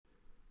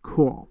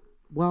Cool.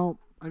 Well,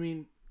 I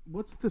mean,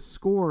 what's the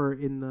score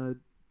in the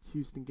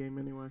Houston game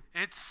anyway?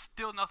 It's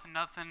still 0-0,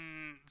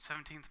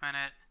 17th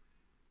minute.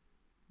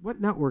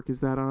 What network is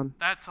that on?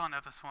 That's on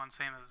FS1,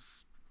 same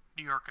as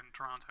New York and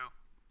Toronto.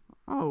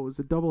 Oh, it was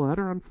a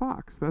doubleheader on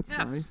Fox. That's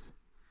Yes. nice.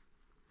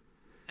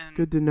 And,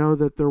 Good to know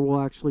that there will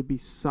actually be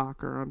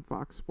soccer on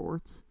Fox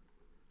Sports.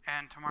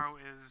 And tomorrow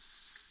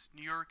is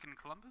New York and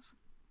Columbus?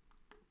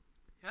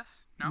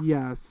 Yes? No?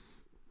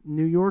 Yes.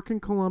 New York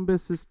and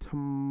Columbus is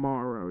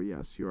tomorrow.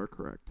 Yes, you are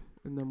correct.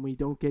 And then we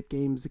don't get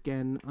games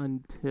again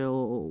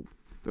until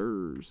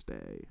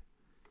Thursday.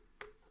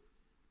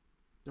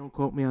 Don't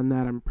quote me on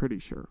that, I'm pretty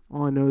sure.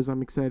 All I know is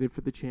I'm excited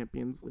for the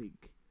Champions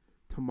League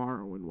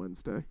tomorrow and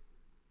Wednesday.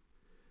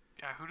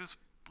 Yeah, who does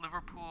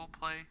Liverpool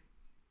play?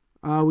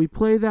 We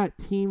play that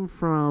team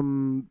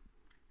from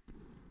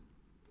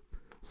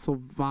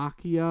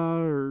Slovakia,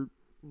 or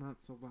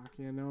not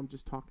Slovakia. Now I'm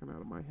just talking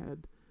out of my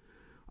head.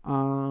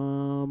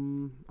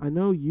 I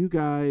know you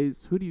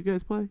guys. Who do you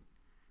guys play?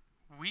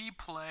 We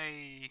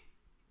play...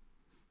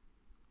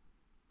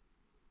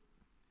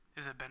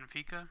 Is it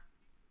Benfica?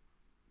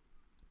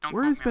 Don't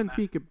Where quote is me on that.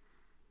 Benfica?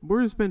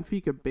 Where is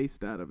Benfica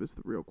based out of? Is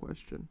the real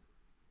question.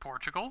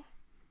 Portugal?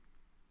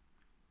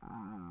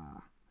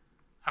 Ah,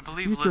 I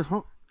believe future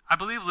Lisbon.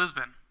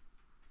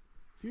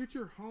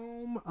 future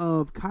home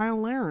of Kyle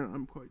Larin.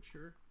 I'm quite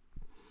sure.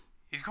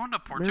 He's going to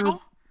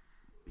Portugal?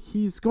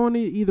 He's going to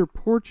either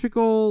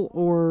Portugal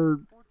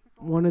or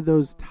one of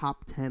those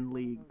top 10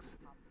 leagues.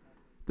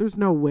 There's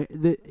no way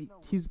that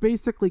he's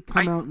basically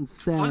come out and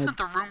said. Wasn't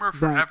the rumor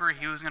forever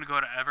he was going to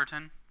go to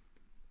Everton?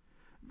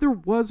 There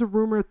was a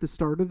rumor at the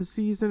start of the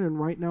season, and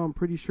right now I'm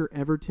pretty sure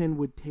Everton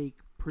would take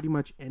pretty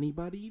much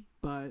anybody,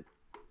 but...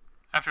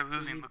 After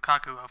losing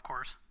Lukaku, of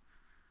course.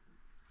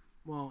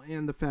 Well,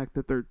 and the fact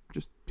that they're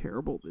just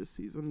terrible this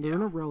season. They're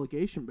in a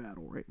relegation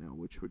battle right now,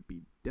 which would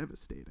be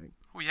devastating.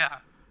 Oh, yeah.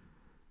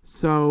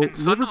 So, And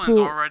Sunderland's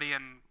already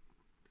in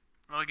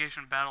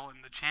relegation battle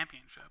in the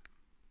championship.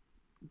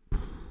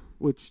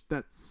 Which,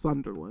 that's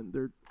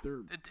Sunderland.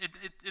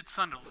 It's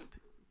Sunderland.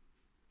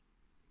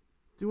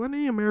 Do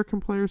any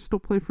American players still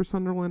play for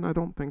Sunderland? I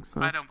don't think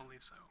so. I don't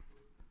believe so.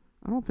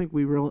 I don't think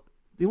we really...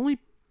 The only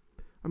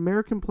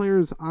American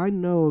players I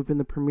know of in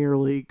the Premier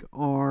League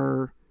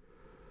are...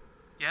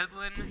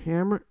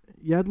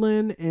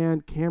 Yedlin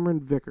and Cameron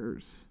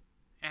Vickers.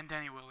 And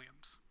Danny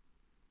Williams.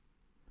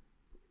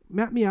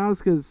 Matt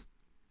Miazga's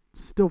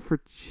still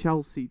for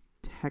Chelsea,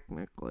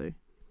 technically.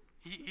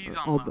 He's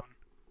on loan,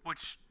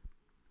 which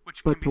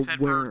can be said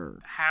for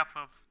half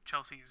of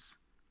Chelsea's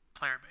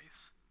player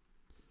base.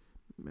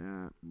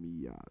 Matt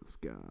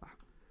Miazga,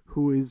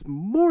 who is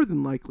more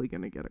than likely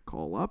going to get a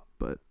call up,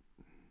 but...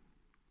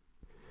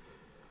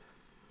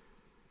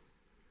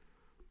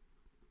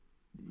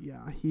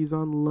 Yeah, he's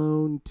on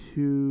loan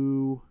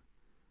to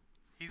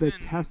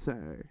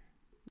Vitesse,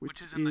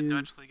 which is in the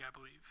Dutch league, I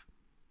believe.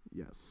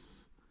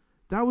 Yes.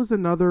 That was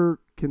another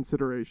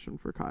consideration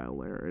for Kyle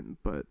Larin,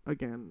 but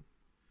again,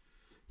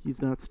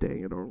 he's not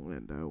staying at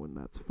Orlando, and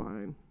that's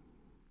fine.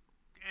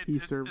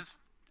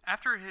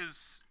 After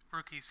his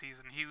rookie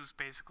season, he was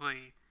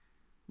basically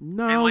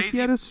he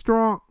had a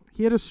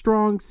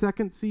strong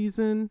second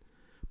season,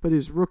 but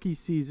his rookie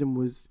season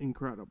was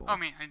incredible. I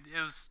mean,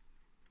 it was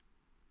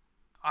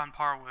on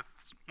par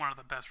with one of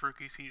the best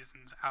rookie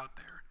seasons out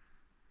there.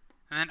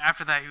 And then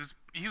after that,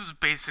 he was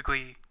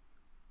basically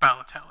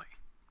Balotelli.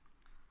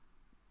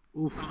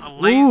 Oof. A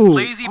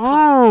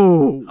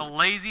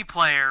lazy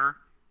player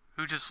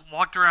who just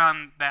walked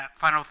around that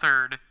final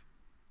third,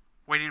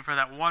 waiting for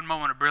that one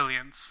moment of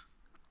brilliance.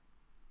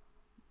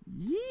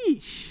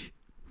 Yeesh.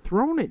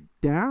 Throwing it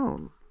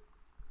down.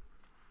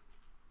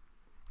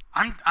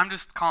 I'm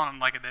just calling him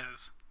like it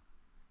is.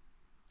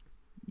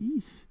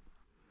 Yeesh.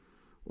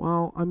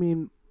 Well, I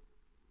mean,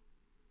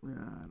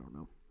 I don't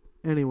know.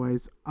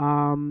 Anyways,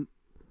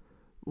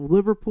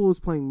 Liverpool is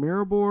playing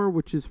Maribor,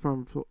 which is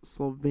from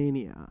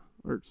Slovenia.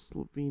 But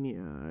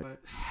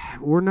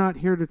we're not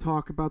here to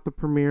talk about the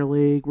Premier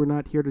League. We're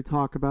not here to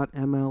talk about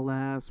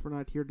MLS. We're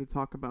not here to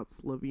talk about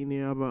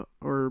Slovenia,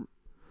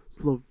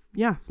 Slovenia.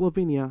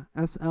 Slovenia,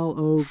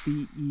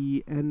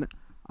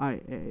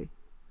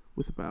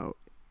 with about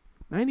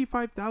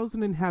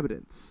 95,000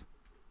 inhabitants.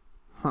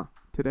 Huh.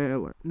 Today I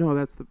learned. No,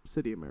 that's the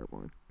city of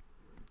Maribor.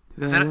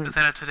 Is that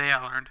a Today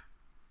I Learned?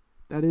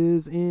 That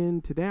is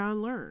in Today I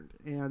Learned.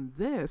 And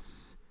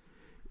this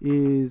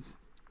is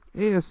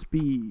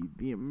ASB,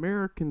 the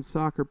American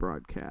Soccer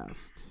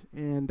Broadcast.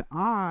 And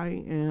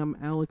I am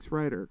Alex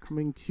Ryder,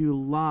 coming to you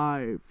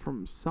live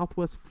from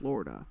Southwest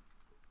Florida.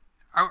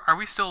 Are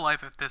we still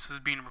live if this is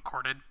being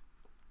recorded?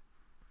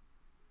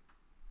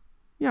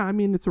 Yeah, I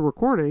mean, it's a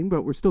recording,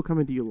 but we're still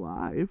coming to you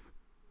live.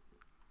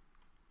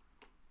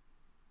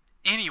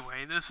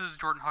 Anyway, this is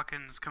Jordan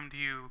Hawkins coming to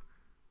you,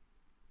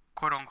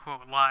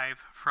 quote-unquote, live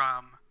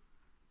from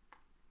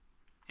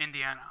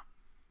Indiana.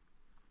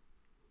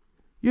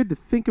 You had to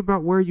think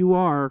about where you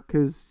are,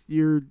 because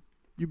you've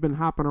been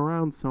hopping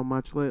around so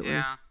much lately.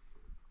 Yeah.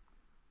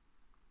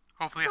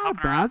 Hopefully it's hopping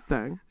not a around. bad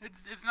thing.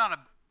 It's not a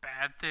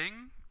bad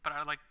thing, but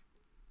I like,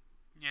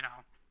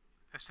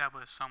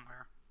 established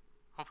somewhere.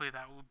 Hopefully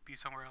that will be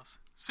somewhere else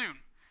soon.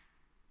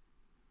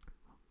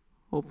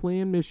 Hopefully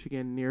in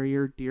Michigan, near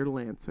your dear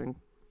Lansing.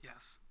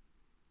 Yes.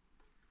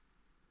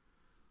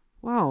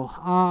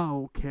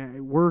 Well, okay.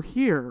 We're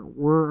here.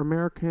 We're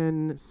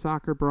American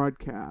Soccer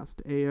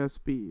Broadcast,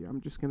 ASB. I'm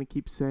just going to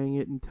keep saying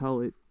it until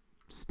it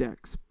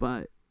sticks.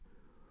 But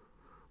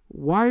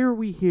why are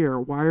we here?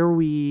 Why are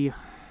we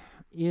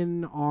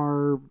in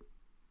our...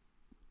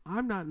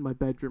 I'm not in my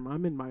bedroom.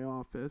 I'm in my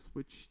office,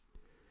 which...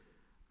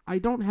 I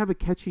don't have a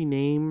catchy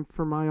name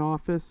for my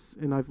office,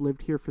 and I've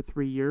lived here for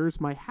 3 years.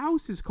 My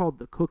house is called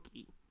The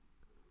Cookie.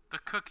 The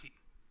Cookie?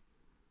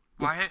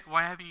 Yes.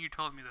 Why haven't you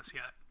told me this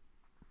yet?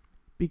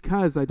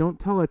 Because I don't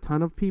tell a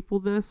ton of people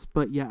this,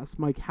 but yes,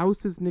 my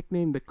house is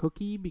nicknamed The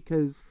Cookie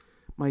because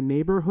my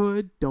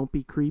neighborhood, don't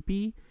be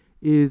creepy,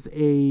 is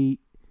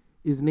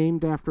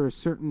named after a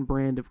certain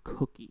brand of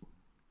cookie.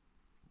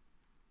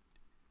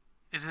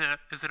 Is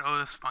it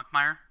Otis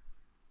Spunkmeyer?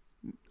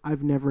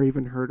 I've never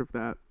even heard of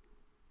that.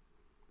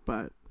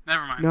 But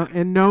never mind. No,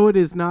 and no, it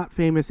is not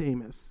Famous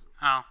Amos.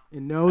 Oh,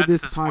 and no, that's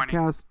this disappointing.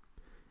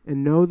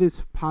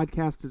 this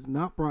podcast is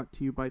not brought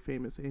to you by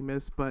Famous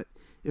Amos. But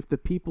if the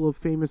people of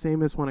Famous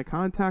Amos want to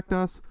contact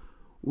us,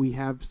 we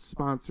have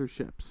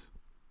sponsorships.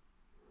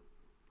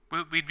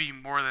 We'd be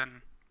more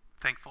than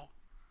thankful.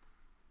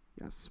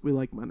 Yes, we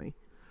like money.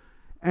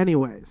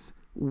 Anyways,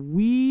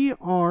 we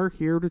are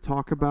here to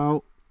talk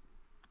about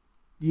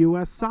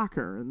U.S.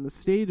 soccer and the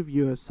state of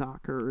U.S.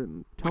 soccer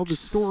and tell the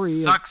story.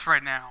 Sucks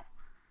right now.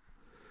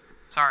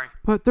 Sorry.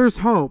 But there's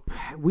hope.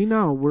 We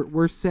know.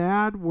 We're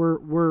sad. We're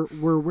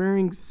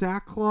wearing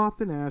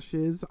sackcloth and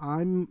ashes.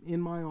 I'm in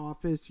my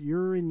office.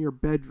 You're in your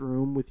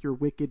bedroom with your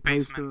wicked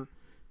Basement. poster.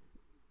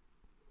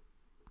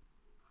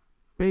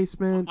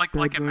 Basement.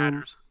 Like it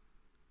matters.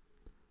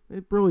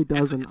 It really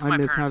doesn't. It's I my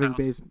miss parents' having house.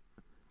 basement.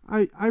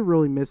 I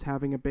really miss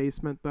having a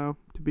basement, though,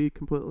 to be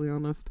completely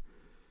honest.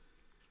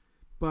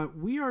 But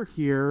we are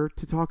here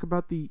to talk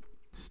about the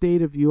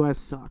state of U.S.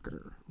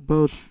 soccer,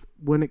 both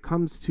when it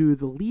comes to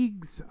the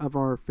leagues of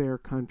our fair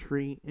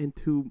country and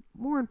to,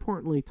 more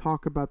importantly,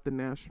 talk about the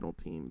national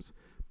teams,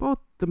 both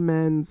the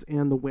men's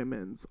and the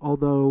women's.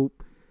 Although,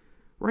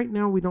 right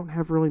now we don't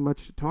have really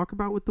much to talk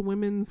about with the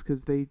women's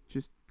because they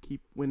just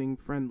keep winning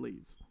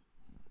friendlies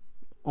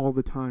all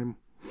the time.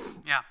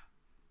 Yeah.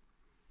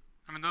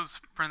 I mean,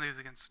 those friendlies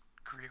against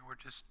Korea were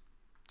just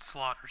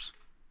slaughters,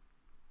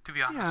 to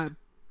be honest.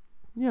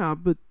 Yeah,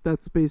 but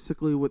that's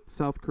basically what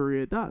South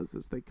Korea does,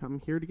 is they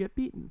come here to get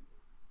beaten.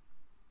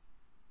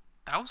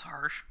 That was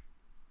harsh.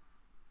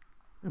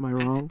 Am I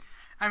wrong?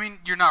 I mean,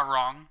 you're not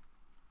wrong.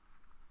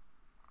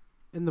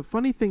 And the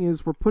funny thing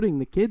is, we're putting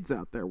the kids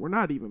out there. We're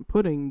not even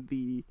putting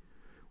the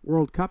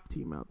World Cup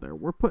team out there.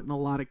 We're putting a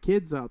lot of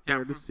kids out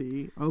there to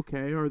see,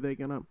 okay, are they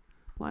going to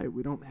play?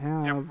 We don't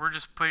have... Yeah, we're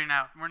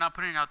not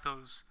putting out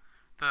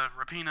the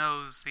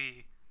Rapinos,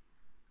 the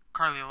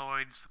Carly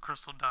Lloyds, the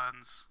Crystal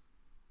Dunns.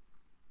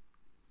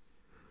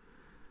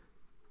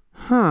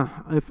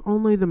 If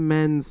only the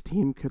men's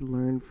team could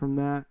learn from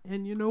that.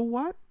 And you know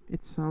what?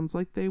 It sounds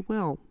like they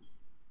will.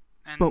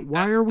 And but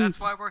that's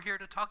why we're here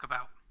to talk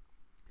about.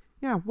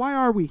 Yeah, why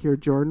are we here,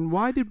 Jordan?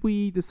 Why did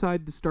we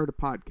decide to start a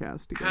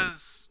podcast again?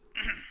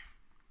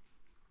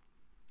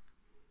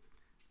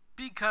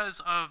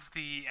 Because of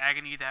the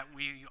agony that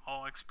we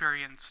all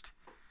experienced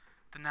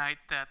the night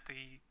that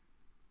the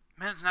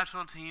men's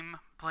national team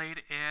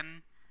played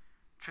in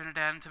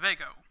Trinidad and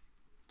Tobago.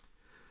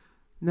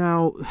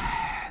 Now,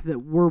 that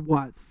we're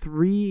what,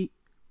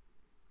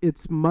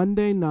 it's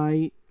Monday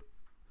night.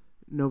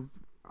 No,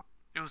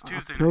 it was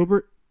Tuesday October.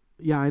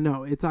 Night. Yeah, I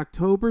know. It's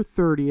October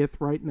 30th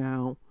right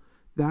now.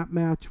 That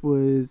match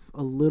was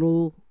a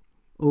little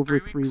over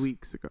 3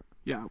 weeks ago.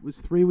 Yeah, it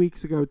was 3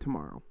 weeks ago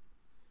tomorrow.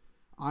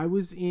 I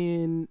was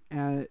in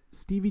at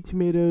Stevie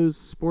Tomatoes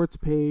sports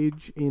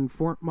page in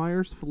Fort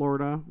Myers,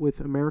 Florida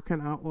with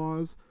American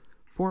Outlaws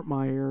Fort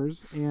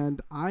Myers,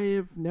 and I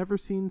have never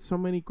seen so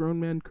many grown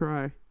men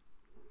cry.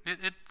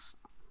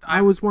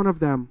 I was one of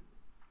them.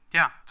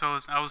 Yeah,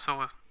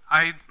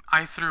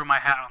 I threw my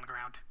hat on the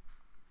ground.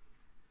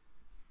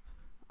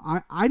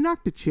 I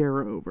knocked a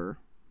chair over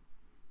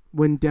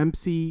when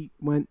Dempsey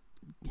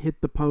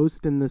hit the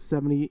post in the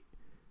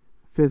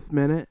 75th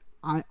minute.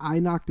 I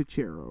knocked a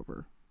chair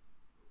over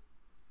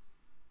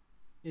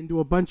into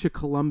a bunch of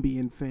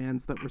Colombian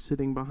fans that were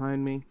sitting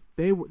behind me.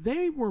 They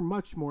were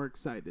much more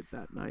excited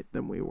that night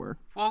than we were.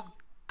 Well,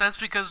 that's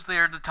because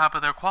they're at the top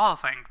of their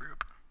qualifying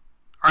group.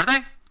 Are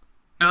they?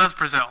 No, that's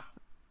Brazil.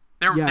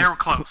 They were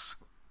close.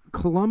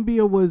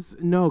 Colombia was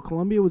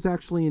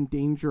actually in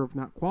danger of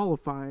not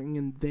qualifying,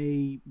 and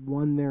they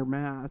won their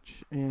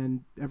match,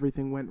 and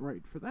everything went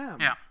right for them.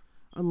 Yeah.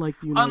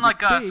 Unlike the United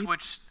States. Us,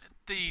 which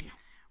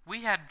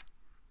we had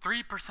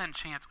 3%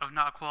 chance of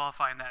not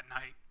qualifying that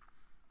night.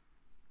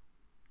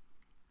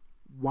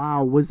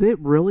 Wow, was it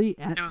really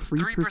at 3%? It was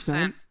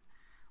 3%.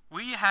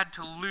 We had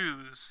to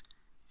lose,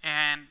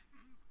 and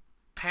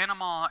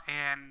Panama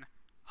and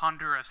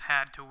Honduras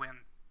had to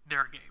win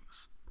their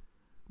games.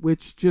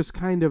 Which just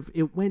kind of,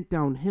 it went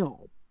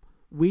downhill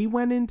We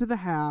went into the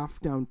half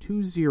down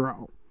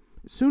 2-0.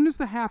 As soon as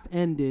the half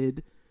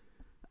ended,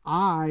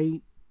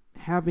 I,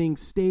 having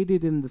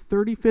stated in the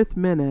 35th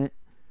minute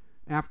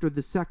after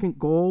the second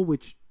goal,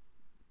 which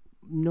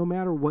no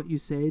matter what you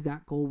say,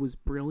 that goal was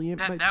brilliant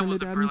by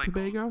Trinidad and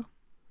Tobago. Goal.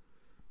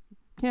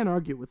 Can't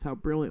argue with how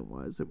brilliant it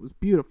was. It was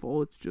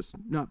beautiful. It's just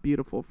not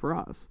beautiful for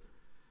us.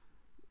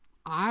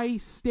 I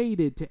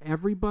stated to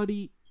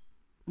everybody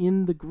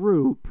in the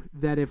group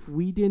that if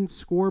we didn't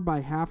score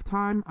by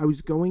halftime, I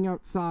was going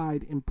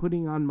outside and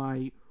putting on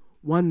my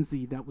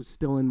onesie that was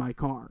still in my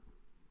car.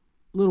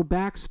 Little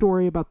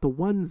backstory about the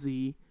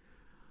onesie.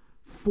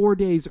 4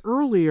 days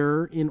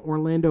earlier in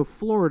Orlando,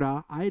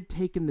 Florida, I had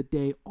taken the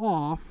day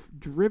off,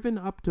 driven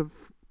up to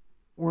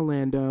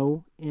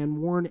Orlando, and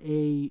worn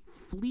a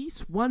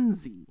fleece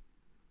onesie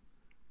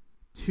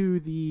to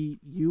the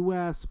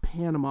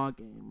U.S.-Panama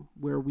game,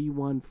 where we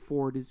won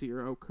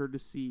 4-0,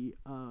 courtesy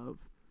of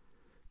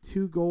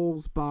 2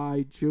 goals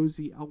by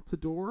Josie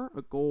Altidore,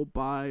 a goal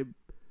by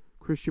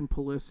Christian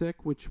Pulisic,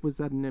 which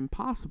was at an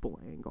impossible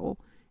angle,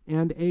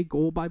 and a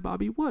goal by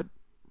Bobby Wood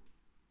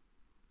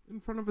in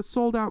front of a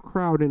sold-out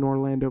crowd in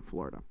Orlando,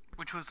 Florida.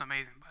 Which was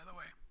amazing, by the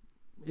way.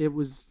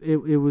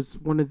 It was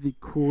one of the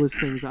coolest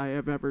things I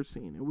have ever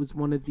seen. It was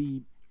one of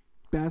the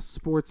best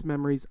sports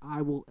memories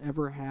I will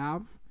ever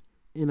have,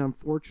 and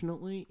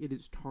unfortunately, it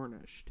is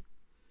tarnished.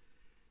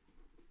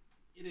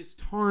 It is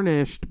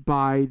tarnished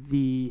by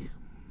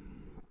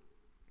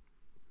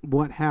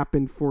what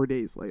happened 4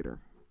 days later.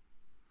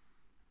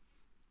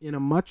 In a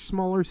much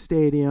smaller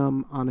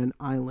stadium on an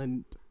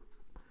island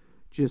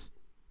just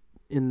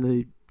in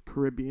the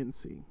Caribbean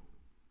Sea.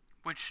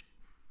 Which,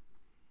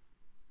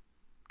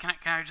 can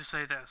I just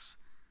say this?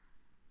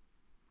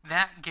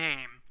 That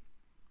game,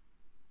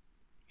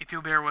 if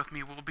you'll bear with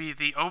me, will be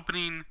the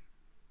opening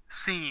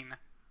scene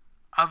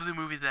of the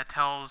movie that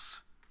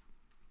tells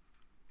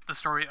the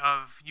story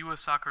of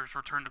U.S. soccer's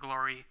return to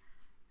glory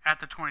at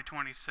the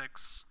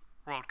 2026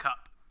 World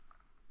Cup.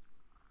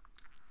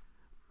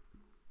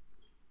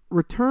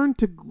 Return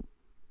to...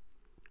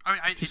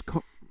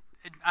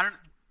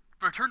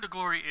 Return to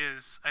glory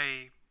is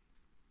a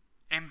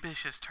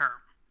ambitious term.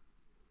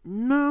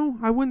 No,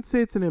 I wouldn't say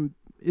it's an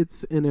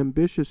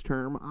ambitious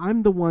term.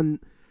 I'm the one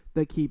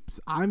that keeps...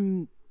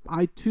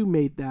 I too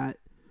made that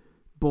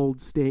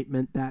bold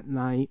statement that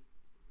night,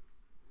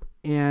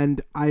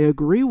 and I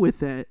agree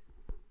with it.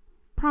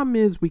 Problem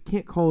is, we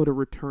can't call it a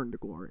return to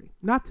glory.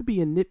 Not to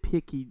be a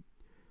nitpicky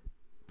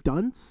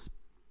dunce,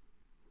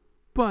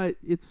 but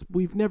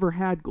we've never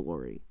had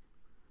glory.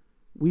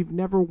 We've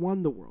never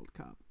won the World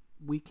Cup.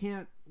 We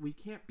can't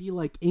be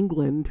like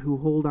England, who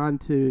hold on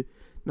to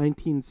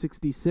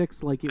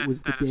 1966 like it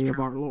was the day of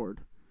our Lord.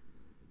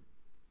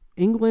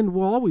 England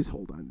will always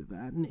hold on to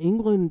that. And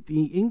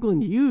the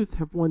England youth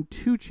have won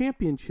 2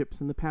 championships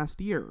in the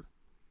past year.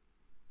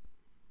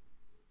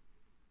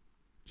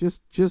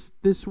 Just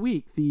this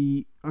week,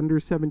 the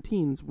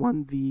under-17s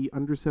won the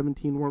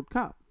under-17 World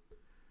Cup.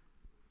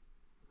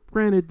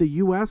 Granted, the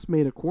U.S.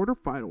 made a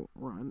quarterfinal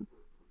run.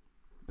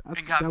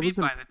 And got beat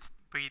by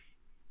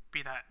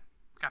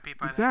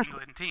that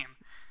England team,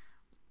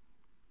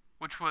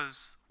 which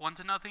was 1-0,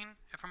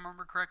 if I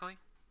remember correctly.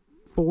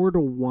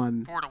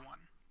 4-1. 4-1.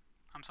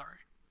 I'm sorry.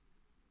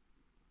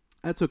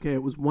 That's okay.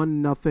 It was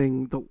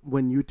 1-0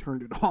 when you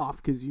turned it off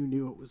because you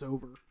knew it was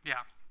over.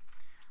 Yeah.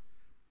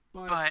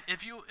 But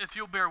if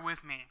you'll bear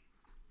with me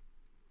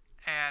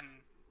and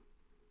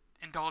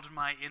indulge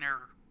my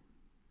inner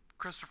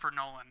Christopher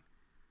Nolan.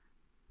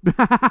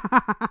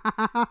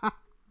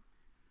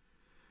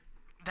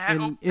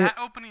 That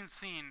opening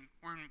scene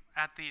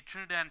at the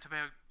Trinidad and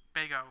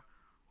Tobago,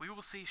 we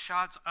will see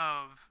shots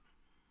of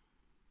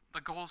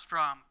the goals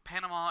from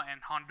Panama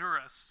and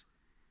Honduras.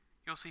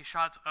 You'll see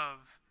shots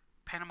of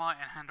Panama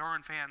and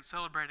Honduran fans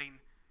celebrating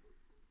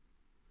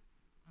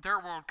their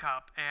World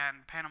Cup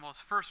and Panama's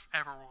first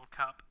ever World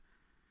Cup,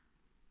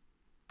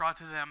 brought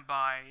to them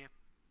by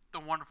the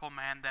wonderful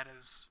man that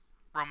is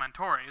Roman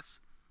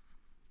Torres,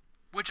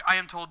 which I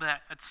am told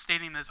that a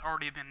stadium has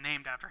already been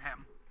named after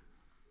him.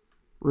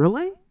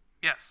 Really?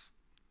 Yes.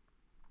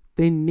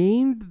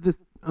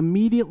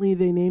 Immediately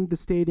they named the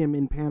stadium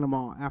in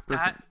Panama after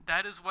him.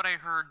 That is what I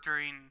heard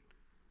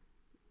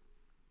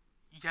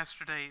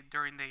yesterday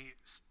during the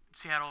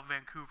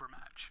Seattle-Vancouver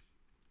match.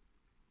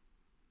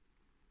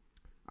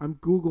 I'm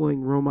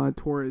Googling Roman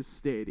Torres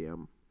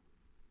Stadium.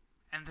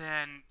 And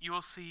then you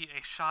will see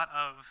a shot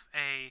of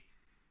a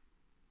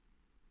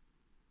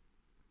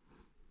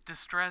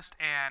distressed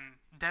and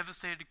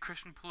devastated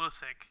Christian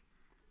Pulisic.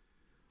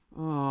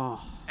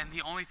 Oh. And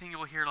the only thing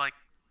you'll hear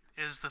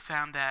is the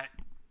sound that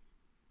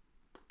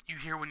you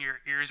hear when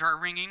your ears are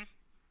ringing.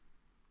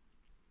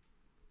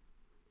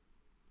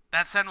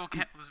 That sound will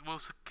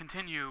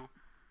continue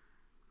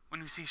when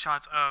you see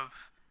shots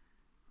of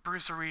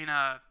Bruce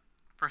Arena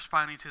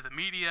responding to the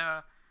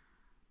media,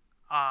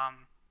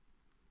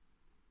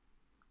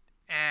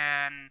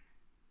 and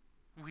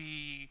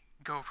we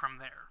go from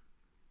there.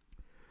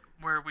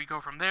 Where we go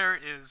from there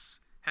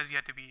has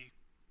yet to be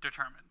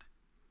determined.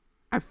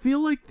 I feel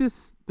like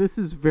this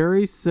is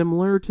very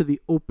similar to the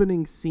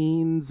opening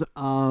scenes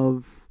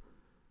of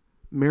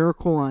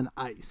Miracle on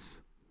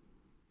Ice.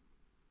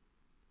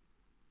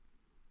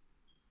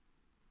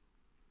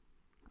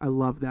 I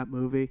love that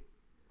movie.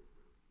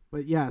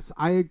 But yes,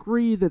 I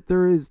agree that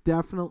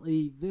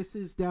this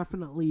is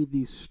definitely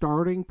the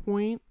starting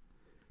point.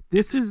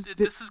 This is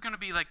going to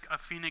be like a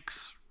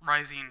phoenix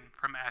rising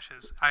from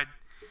ashes.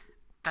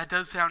 That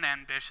does sound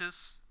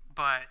ambitious,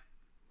 but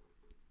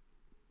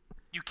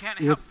you can't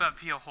help but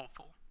feel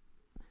hopeful.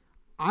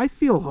 I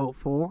feel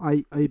hopeful.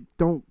 I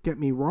don't get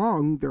me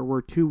wrong. There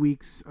were 2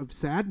 weeks of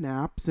sad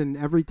naps, and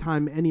every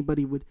time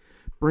anybody would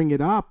bring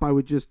it up, I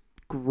would just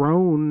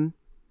groan.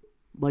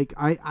 Like,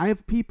 I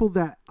have people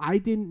that I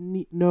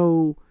didn't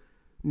knew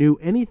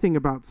anything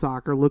about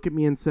soccer look at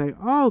me and say,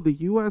 oh, the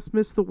U.S.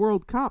 missed the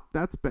World Cup.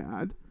 That's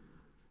bad.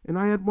 And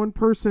I had one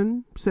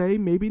person say,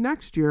 maybe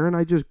next year, and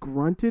I just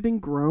grunted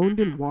and groaned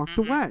and walked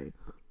away.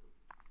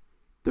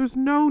 There's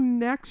no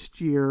next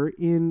year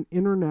in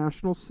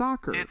international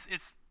soccer.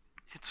 It's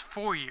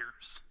 4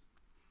 years.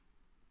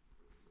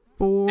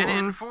 And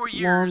in 4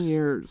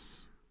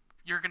 years,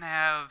 you're going to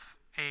have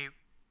a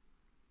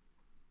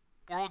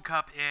World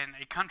Cup in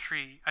a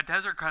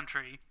desert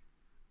country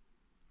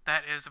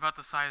that is about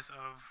the size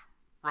of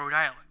Rhode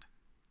Island.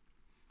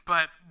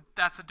 But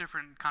that's a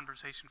different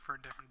conversation for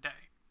a different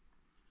day.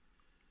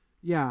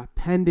 Yeah,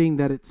 pending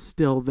that it's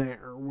still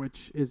there,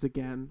 which is,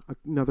 again,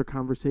 another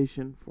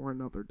conversation for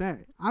another day.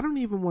 I don't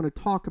even want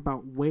to talk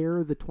about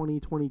where the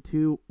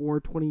 2022 or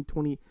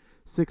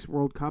 2026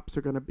 World Cups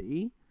are going to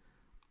be.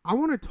 I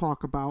want to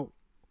talk about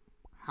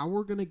how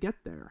we're going to get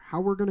there,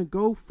 how we're going to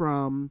go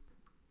from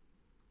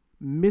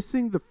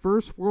missing the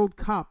first World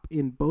Cup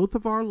in both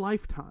of our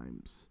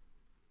lifetimes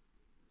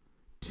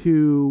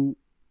to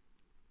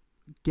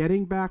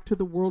getting back to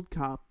the World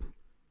Cup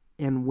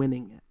and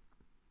winning it.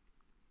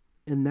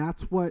 And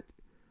that's what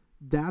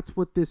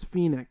this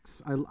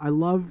Phoenix, I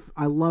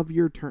love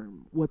your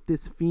term, what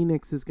this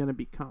Phoenix is going to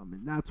become.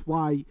 And that's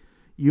why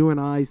you and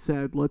I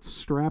said, let's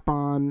strap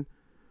on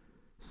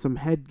some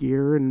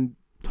headgear and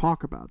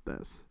talk about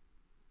this.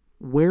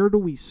 Where do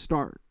we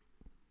start?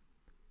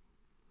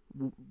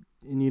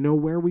 And you know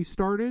where we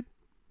started?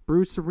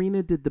 Bruce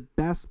Arena did the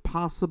best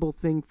possible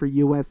thing for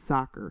U.S.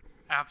 soccer.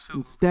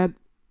 Absolutely.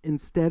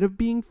 Instead of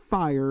being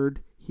fired,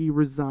 he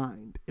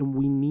resigned. And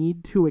we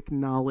need to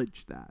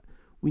acknowledge that.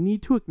 We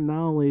need to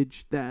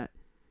acknowledge that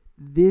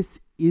this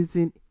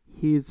isn't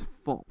his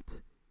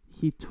fault.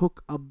 He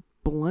took a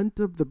blunt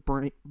of the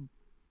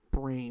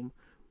blame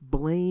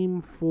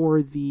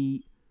for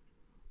the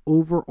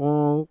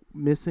overall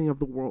missing of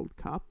the World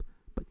Cup,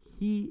 but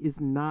he is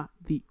not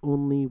the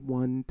only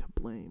one to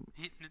blame.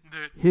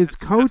 His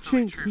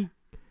coaching,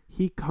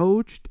 he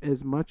coached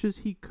as much as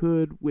he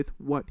could with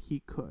what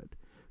he could.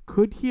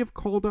 Could he have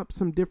called up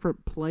some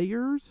different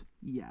players?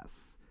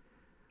 Yes.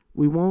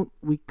 We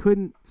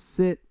can't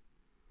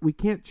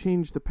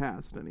change the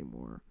past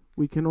anymore.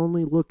 We can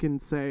only look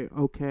and say,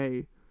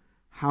 okay,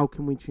 how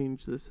can we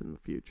change this in the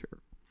future?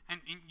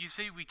 And you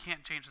say we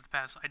can't change the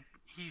past.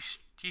 He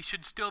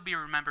should still be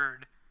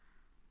remembered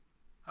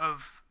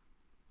of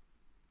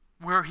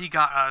where he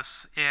got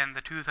us in the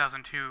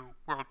 2002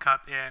 World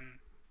Cup in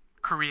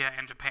Korea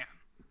and Japan.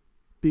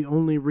 The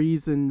only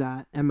reason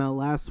that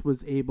MLS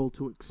was able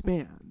to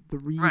expand, the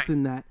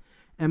reason that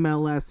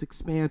MLS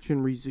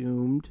expansion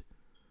resumed,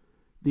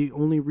 the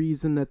only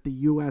reason that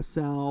the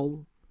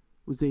USL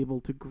was able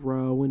to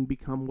grow and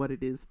become what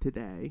it is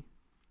today,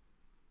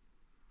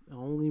 the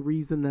only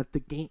reason that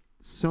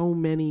so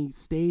many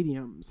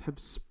stadiums have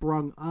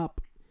sprung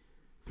up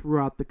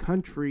throughout the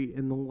country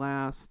in the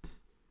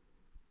last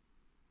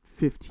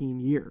 15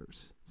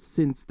 years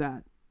since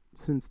that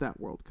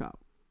World Cup.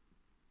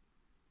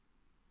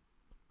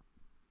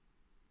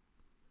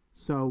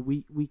 So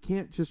we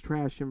can't just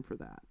trash him for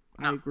that.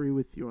 No. I agree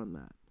with you on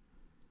that.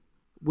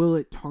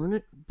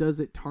 Does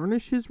it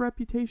tarnish his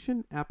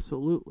reputation?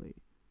 Absolutely.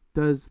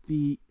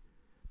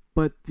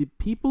 But the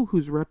people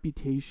whose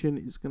reputation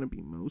is going to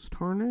be most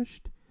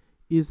tarnished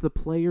is the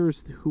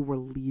players who were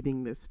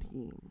leading this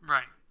team.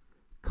 Right.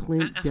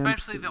 Especially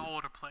Dempsey. The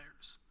older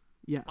players.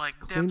 Yes. Like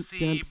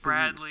Dempsey,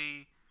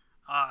 Bradley,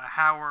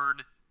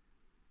 Howard.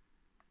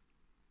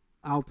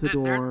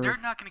 Altidore. They're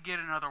not going to get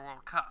another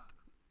World Cup.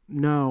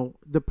 No.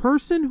 The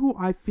person who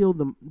I feel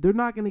they're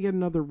not going to get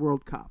another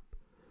World Cup.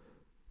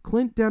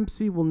 Clint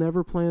Dempsey will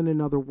never play in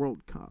another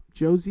World Cup.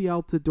 Jozy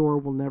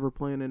Altidore will never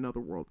play in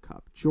another World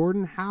Cup.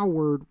 Jordan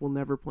Howard will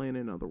never play in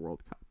another World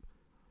Cup.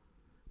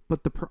 But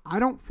I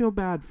don't feel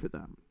bad for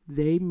them.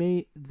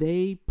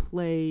 They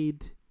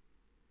played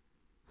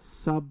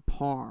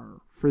subpar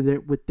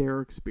with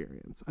their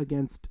experience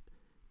against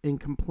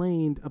and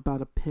complained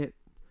about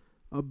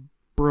a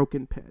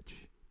broken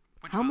pitch.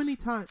 How many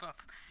times?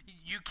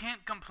 You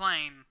can't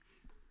complain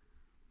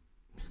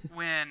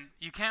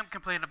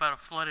about a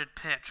flooded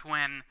pitch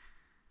when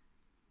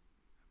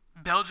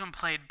Belgium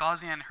played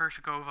Bosnia and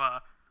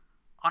Herzegovina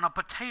on a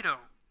potato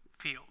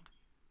field.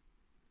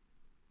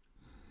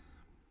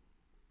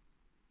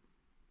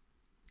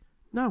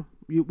 No,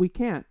 we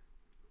can't.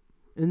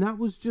 And that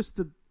was just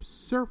the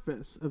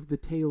surface of the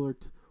Taylor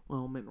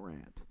Twellman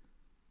rant.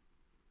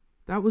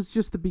 That was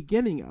just the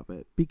beginning of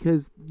it,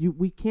 because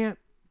we can't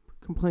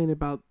complain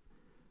about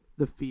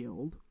the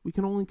field. We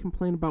can only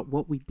complain about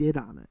what we did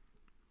on it.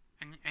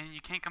 And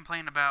you can't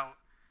complain about,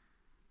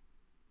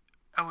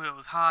 oh, it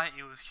was hot,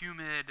 it was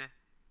humid.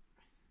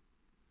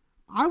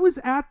 I was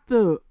at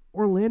the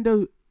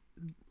Orlando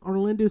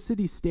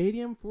City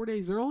Stadium 4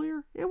 days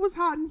earlier. It was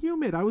hot and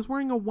humid. I was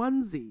wearing a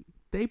onesie.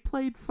 They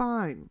played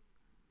fine.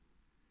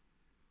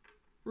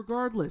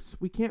 Regardless,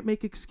 we can't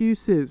make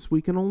excuses.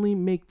 We can only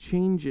make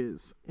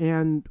changes.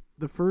 And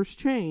the first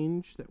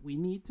change that we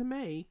need to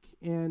make,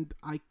 and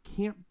I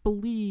can't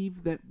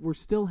believe that we're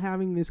still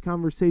having this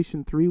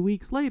conversation 3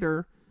 weeks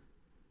later,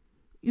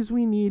 is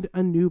we need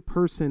a new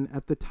person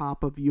at the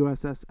top of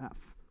USSF.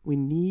 We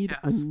need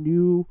a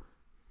new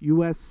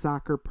U.S.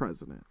 soccer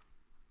president.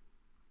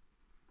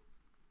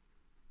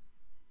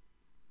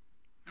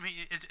 I mean,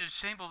 it's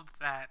shameful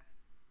that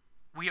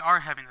we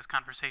are having this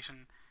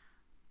conversation,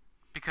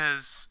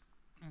 because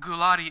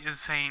Gulati is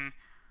saying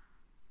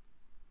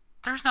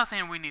there's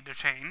nothing we need to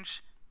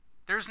change.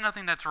 There's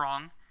nothing that's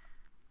wrong.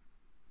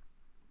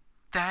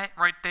 That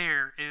right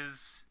there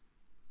is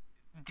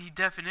the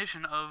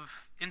definition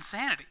of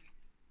insanity.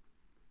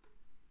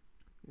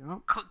 Yep.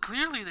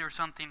 Clearly there's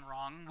something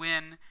wrong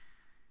when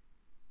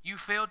you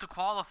failed to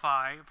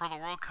qualify for the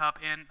World Cup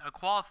in a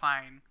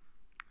qualifying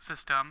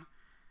system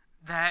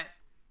that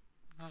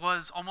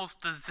was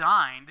almost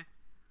designed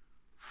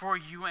for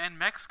you and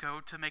Mexico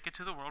to make it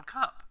to the World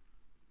Cup.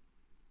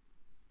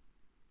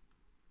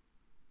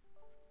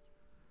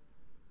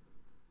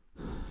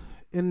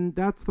 And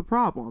that's the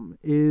problem,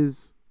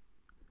 is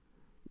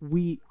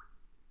we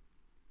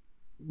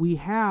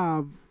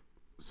have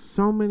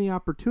so many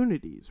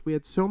opportunities. We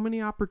had so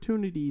many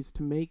opportunities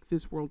to make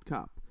this World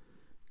Cup.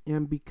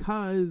 And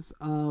because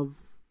of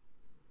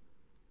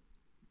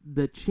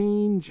the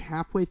change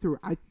halfway through,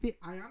 I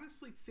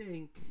honestly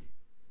think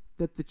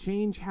that the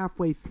change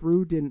halfway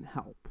through didn't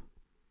help.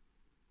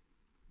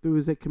 There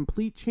was a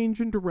complete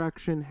change in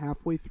direction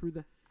halfway through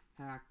the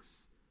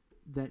hacks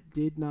that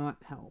did not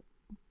help.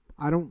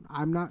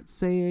 I'm not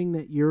saying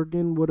that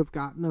Jurgen would have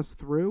gotten us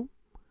through,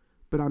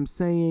 but I'm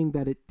saying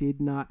that it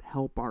did not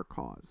help our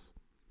cause.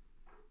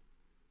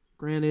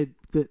 Granted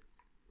that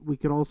we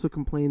could also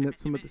complain that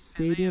some of the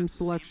stadium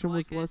selection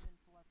was less.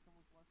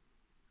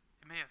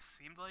 It may have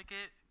seemed like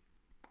it,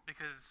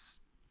 because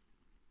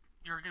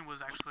Jurgen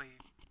was actually,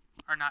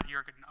 or not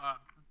Jurgen,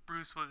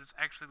 Bruce was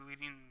actually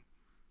leading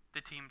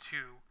the team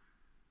to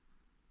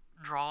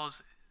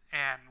draws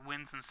and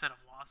wins instead of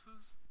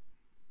losses.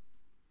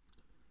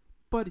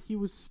 But he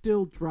was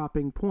still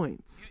dropping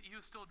points. He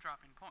was still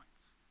dropping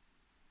points.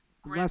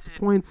 Less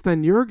points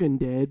than Jurgen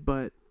did,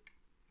 but...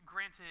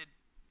 Granted,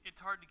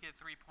 it's hard to get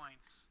 3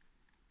 points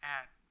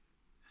at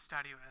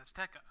Estadio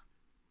Azteca.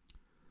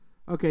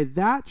 Okay,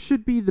 that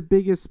should be the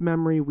biggest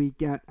memory we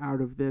get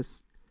out of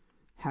this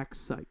hex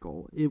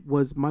cycle. It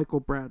was Michael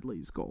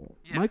Bradley's goal.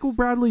 Yes. Michael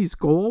Bradley's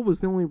goal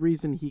was the only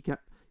reason he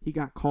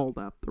got called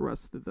up the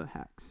rest of the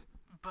hex.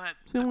 But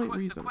it's the only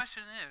reason. The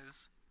question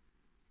is,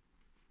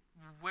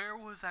 where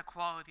was that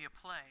quality of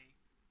play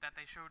that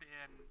they showed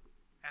in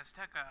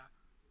Azteca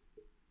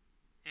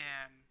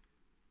and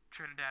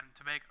Trinidad and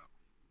Tobago?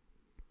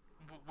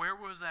 Where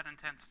was that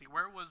intensity?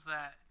 Where was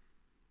that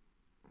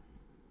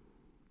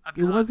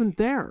ability? It wasn't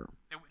there.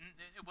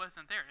 It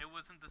wasn't there. It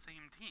wasn't the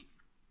same team.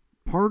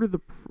 Part of the...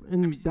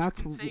 And I mean, that's...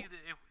 you can say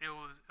that it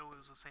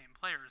was the same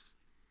players.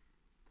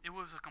 It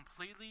was a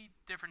completely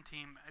different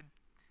team, a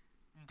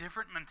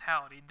different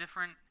mentality,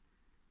 different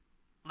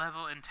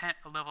level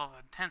of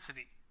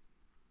intensity.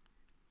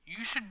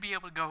 You should be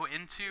able to go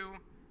into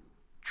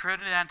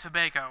Trinidad and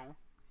Tobago,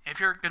 if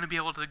you're going to be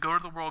able to go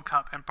to the World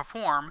Cup and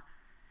perform,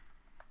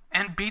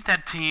 and beat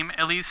that team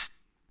at least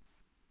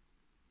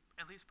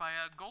by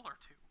a goal or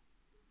two.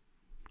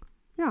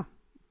 Yeah,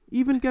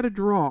 even get a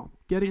draw.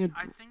 I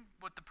think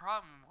what the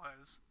problem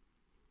was,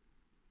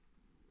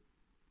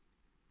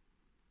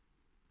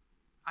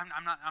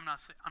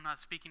 I'm not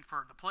speaking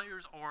for the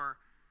players or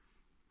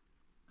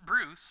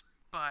Bruce,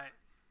 but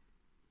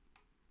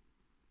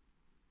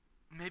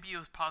maybe it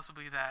was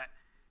possibly that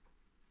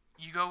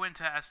you go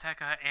into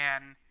Azteca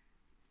and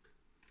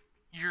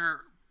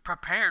you're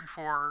prepared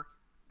for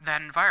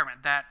that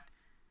environment, that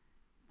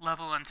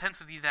level of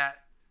intensity that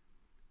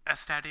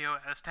Estadio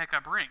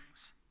Azteca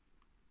brings,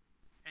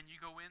 and you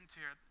go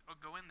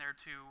in there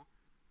to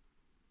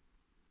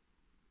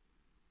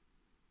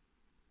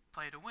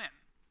play to win.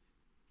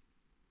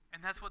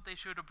 And that's what they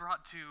should have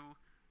brought to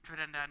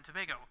Trinidad and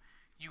Tobago.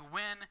 You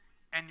win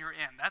and you're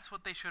in. That's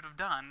what they should have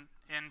done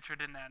in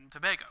Trinidad and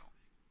Tobago.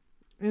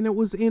 And it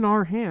was in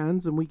our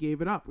hands, and we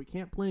gave it up. We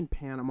can't blame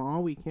Panama.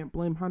 We can't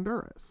blame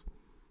Honduras.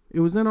 It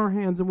was in our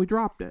hands, and we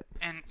dropped it.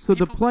 And so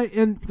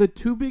the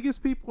two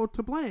biggest people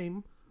to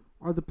blame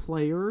are the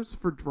players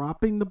for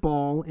dropping the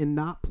ball and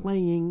not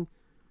playing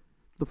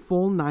the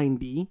full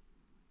 90.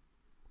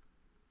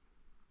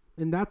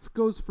 And that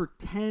goes for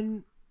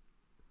 10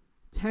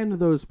 of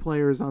those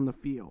players on the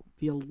field.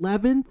 The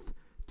 11th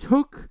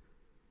took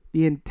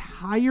the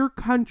entire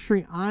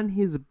country on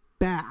his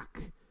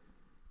back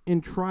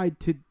and tried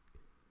to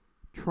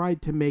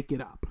make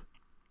it up.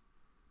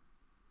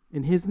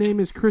 And his name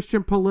is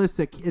Christian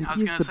Pulisic, and I was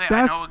he's going the to say,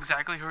 best. I know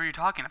exactly who you're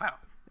talking about.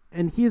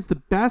 And he is the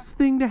best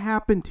thing to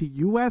happen to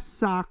U.S.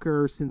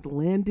 soccer since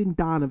Landon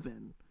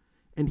Donovan.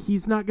 And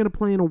he's not going to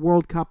play in a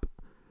World Cup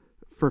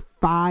for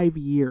 5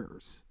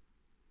 years.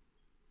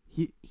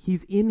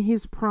 He's in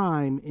his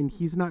prime, and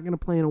he's not going to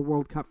play in a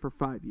World Cup for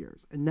 5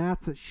 years. And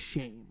that's a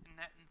shame.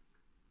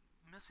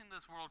 Missing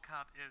this World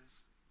Cup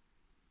is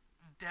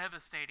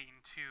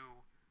devastating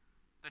to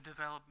the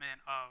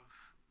development of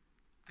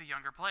the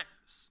younger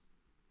players.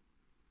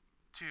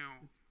 To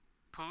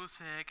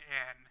Pulisic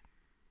and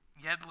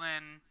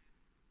Yedlin,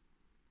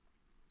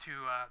 to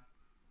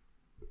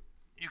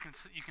you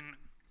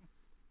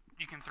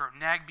can throw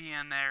Nagby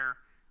in there,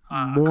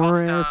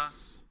 Acosta,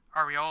 Morris,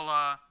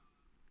 Areola.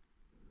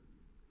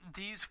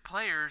 These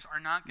players are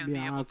not going to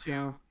be able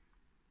to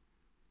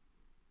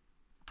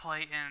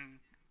play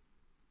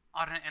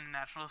on an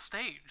international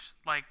stage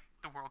like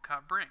the World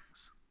Cup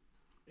brings.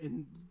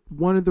 And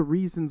one of the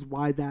reasons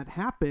why that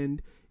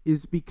happened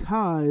is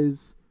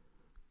because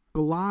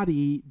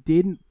Galati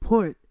didn't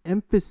put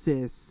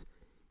emphasis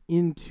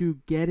into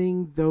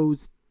getting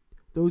those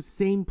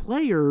same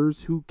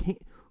players who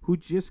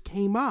just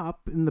came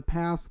up in the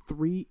past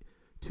 2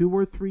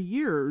 or 3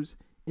 years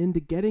into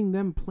getting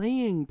them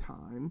playing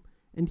time.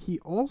 And he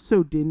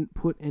also didn't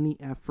put any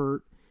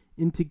effort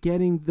into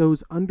getting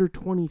those under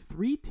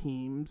 23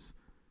 teams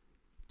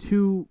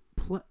to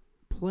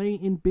play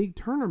in big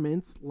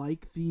tournaments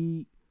like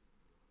the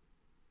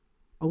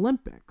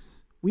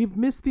Olympics. We've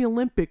missed the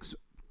Olympics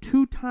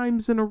 2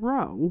 times in a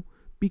row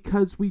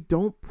because we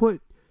don't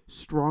put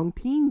strong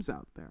teams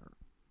out there.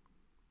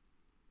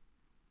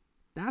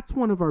 That's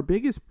one of our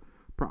biggest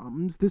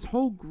problems. This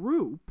whole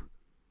group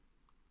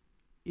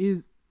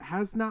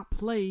has not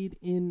played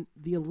in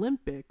the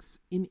Olympics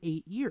in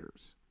 8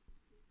 years.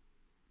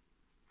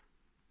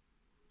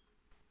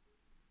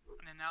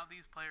 And now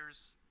these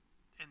players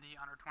in the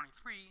under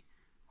 23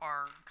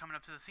 are coming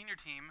up to the senior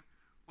team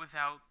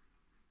without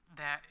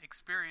that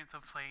experience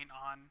of playing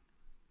on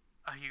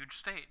a huge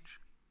stage.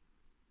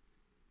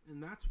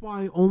 And that's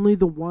why only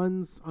the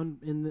ones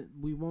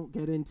we won't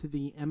get into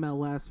the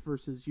MLS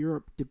versus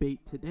Europe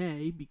debate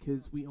today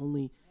because we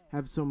only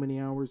have so many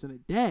hours in a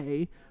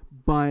day.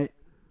 But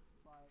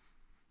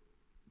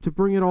to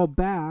bring it all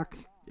back,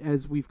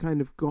 as we've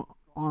kind of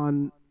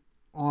gone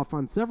off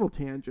on several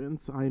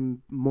tangents,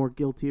 I'm more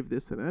guilty of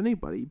this than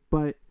anybody,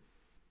 but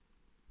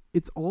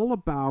it's all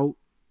about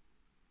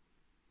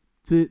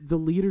the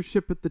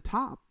leadership at the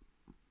top.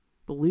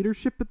 The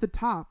leadership at the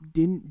top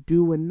didn't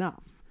do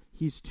enough.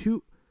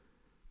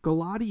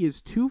 Galati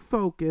is too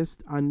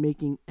focused on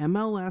making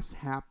MLS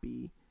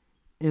happy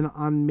and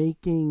on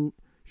making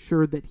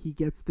sure that he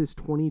gets this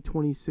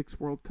 2026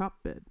 World Cup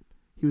bid.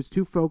 He was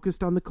too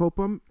focused on the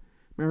Copa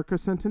America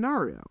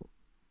Centenario.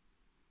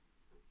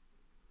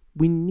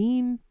 We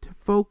need to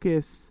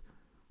focus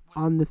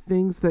on the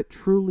things that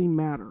truly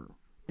matter.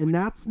 And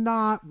that's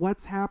not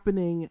what's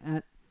happening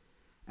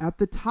at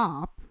the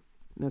top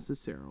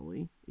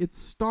necessarily. It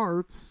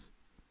starts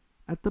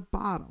at the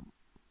bottom.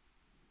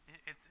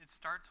 It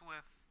starts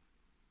with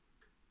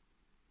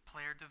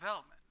player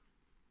development.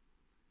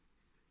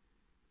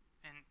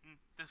 And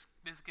this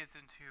gets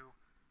into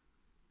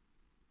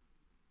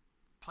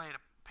pay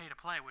to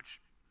play,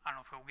 which I don't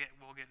know if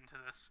we'll get into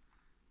this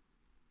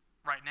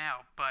right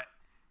now, but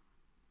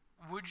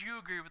would you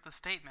agree with the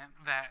statement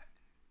that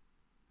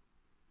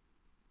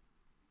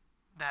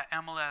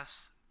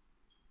MLS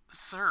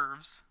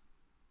serves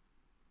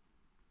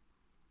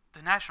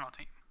the national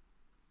team?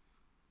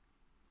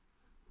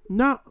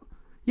 No.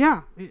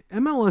 Yeah,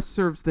 MLS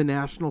serves the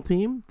national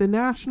team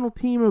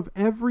of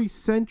every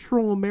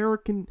Central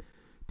American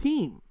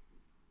team.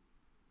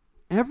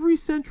 Every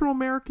Central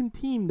American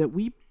team that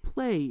we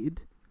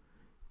played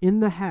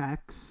in the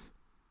Hex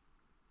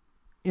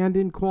and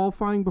in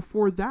qualifying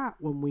before that,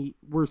 when we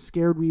were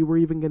scared we were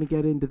even going to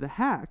get into the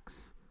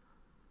Hex,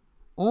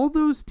 all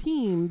those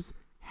teams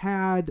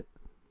had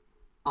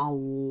a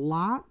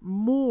lot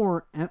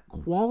more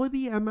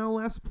quality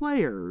MLS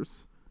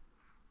players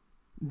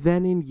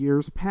than in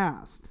years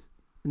past.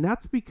 And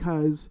that's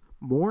because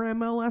more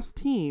MLS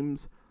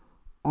teams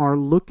are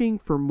looking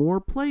for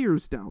more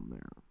players down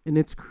there. And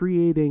it's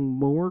creating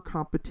more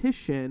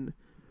competition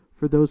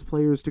for those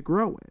players to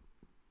grow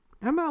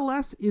in.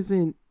 MLS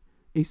isn't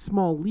a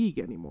small league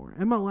anymore.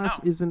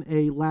 MLS isn't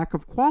a lack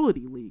of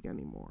quality league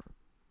anymore.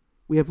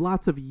 We have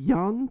lots of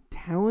young,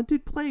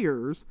 talented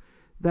players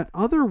that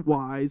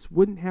otherwise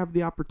wouldn't have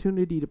the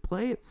opportunity to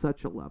play at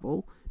such a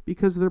level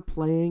because they're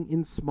playing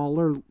in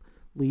smaller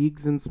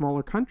leagues in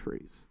smaller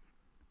countries.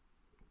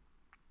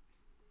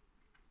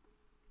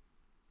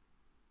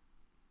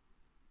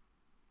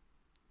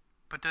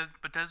 But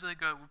does it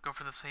go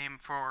for the same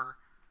for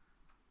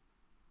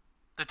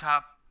the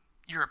top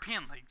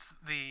European leagues,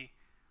 the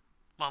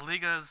La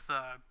Ligas,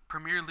 the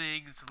Premier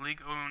Leagues, the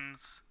Ligue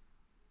 1s,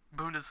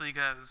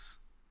 Bundesligas?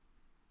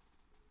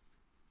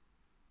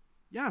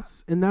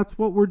 Yes, and that's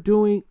what we're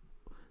doing.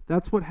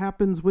 That's what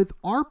happens with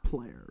our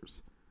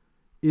players.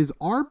 Is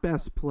our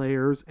best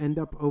players end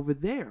up over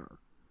there,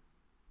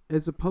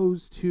 as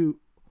opposed to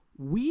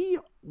we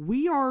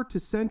are to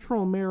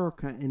Central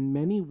America in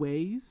many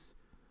ways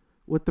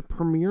what the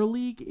Premier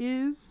League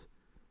is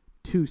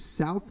to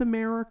South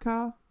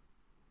America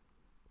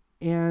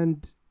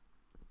and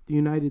the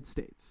United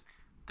States.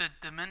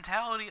 The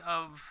mentality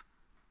of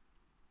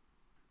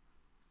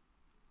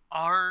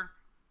our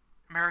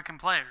American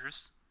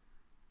players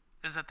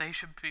is that they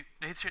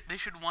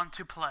should want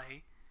to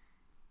play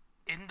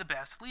in the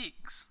best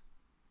leagues.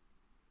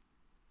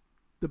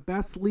 The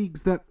best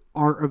leagues that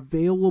are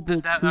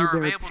available to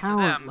their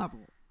talent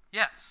level.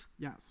 Yes.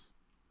 Yes.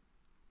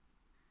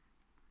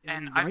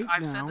 And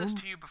I've said this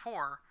to you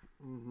before.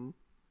 Mm-hmm.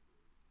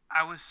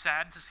 I was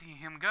sad to see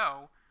him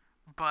go,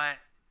 but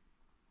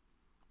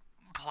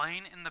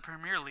playing in the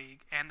Premier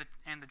League and the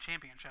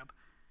Championship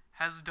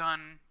has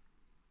done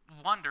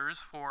wonders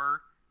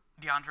for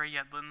DeAndre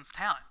Yedlin's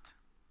talent.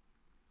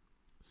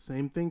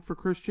 Same thing for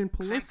Christian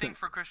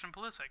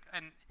Pulisic.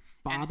 And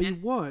Bobby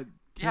Wood,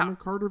 Cameron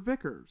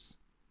Carter-Vickers.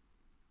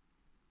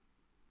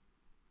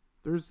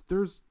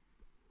 There's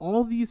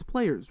all these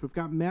players. We've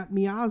got Matt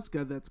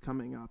Miazga that's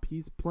coming up.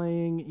 He's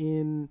playing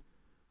in,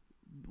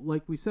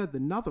 like we said, the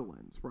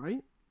Netherlands,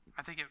 right?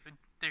 I think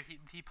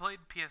he played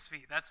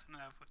PSV. That's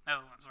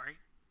Netherlands, right?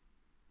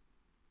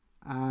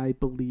 I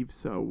believe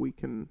so. We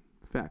can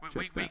fact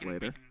check that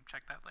later. We can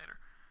check that later.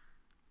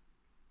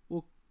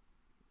 Well,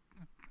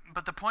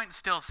 but the point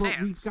still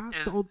stands.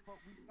 The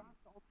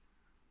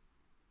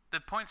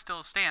point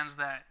still stands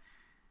that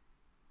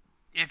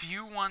if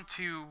you want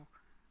to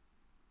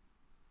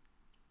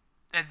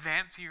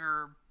advance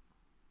your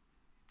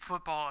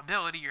football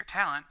ability, your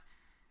talent,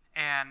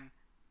 and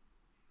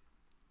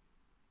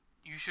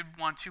you should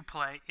want to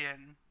play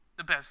in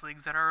the best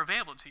leagues that are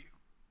available to you.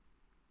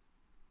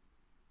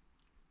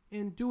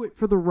 And do it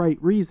for the right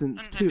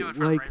reasons, too. And do it for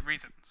the right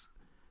reasons.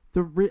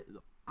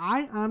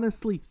 I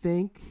honestly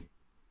think,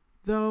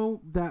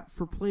 though, that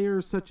for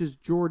players such as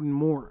Jordan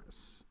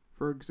Morris,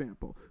 for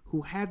example,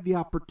 who had the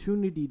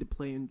opportunity to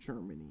play in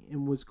Germany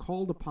and was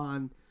called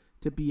upon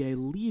to be a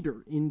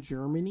leader in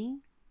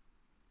Germany,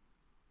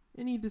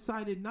 and he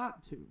decided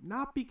not to.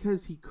 Not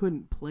because he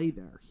couldn't play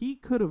there. He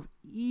could have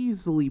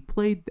easily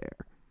played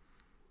there.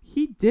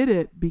 He did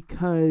it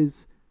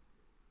because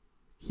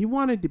he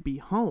wanted to be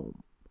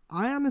home.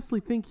 I honestly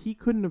think he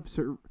couldn't have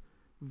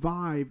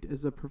survived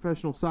as a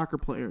professional soccer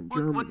player in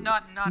Germany.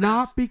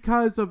 Not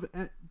because of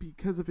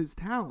his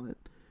talent,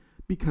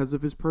 because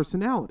of his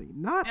personality.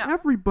 Not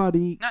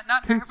everybody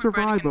can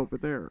survive over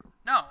there.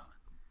 No.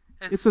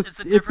 It's a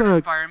different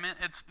environment.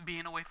 It's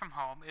being away from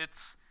home.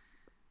 It's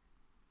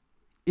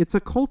a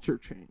culture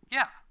change.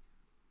 Yeah.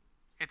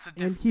 It's a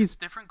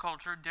different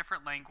culture,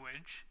 different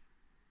language.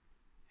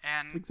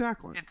 And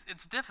exactly.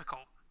 It's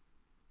difficult.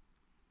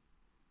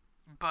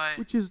 But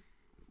which is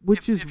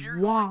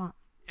why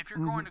if you're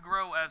going to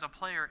grow as a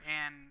player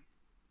and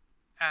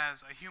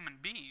as a human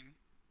being,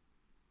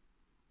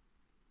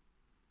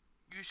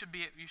 you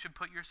should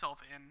put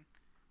yourself in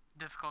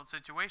difficult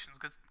situations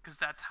because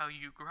that's how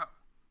you grow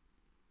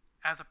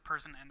as a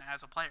person and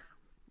as a player.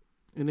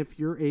 And if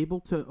you're able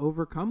to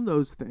overcome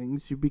those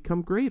things, you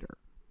become greater,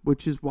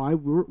 which is why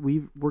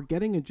we're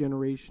getting a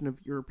generation of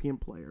European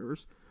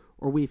players,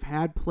 or we've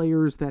had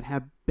players that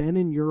have been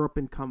in Europe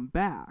and come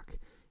back.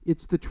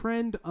 It's the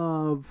trend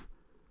of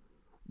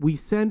we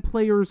send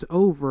players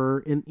over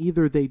and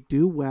either they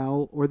do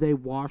well or they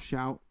wash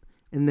out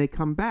and they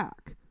come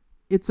back.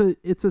 It's a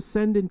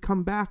send and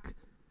come back.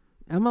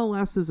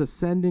 MLS is a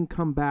send and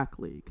come back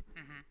league.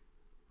 Mm-hmm.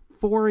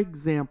 For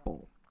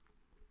example,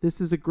 this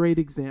is a great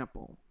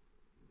example.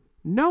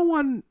 No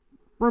one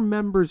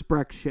remembers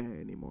Breck Shea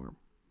anymore.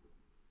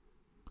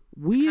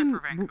 Except for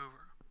Vancouver.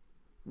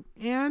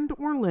 And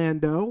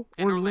Orlando.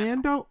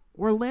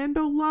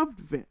 Orlando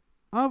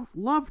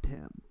loved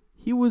him.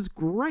 He was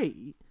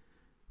great.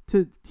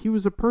 He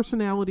was a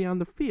personality on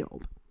the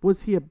field.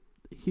 Was he a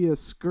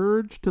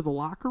scourge to the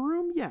locker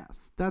room?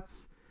 Yes.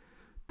 That's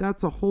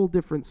a whole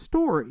different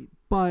story.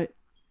 But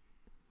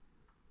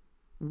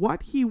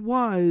what he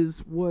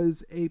was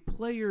a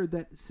player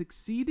that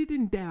succeeded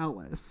in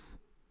Dallas,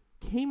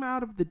 came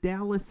out of the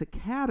Dallas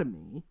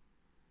Academy,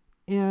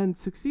 and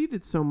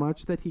succeeded so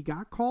much that he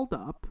got called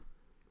up,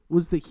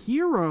 was the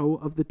hero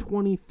of the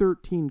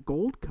 2013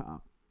 Gold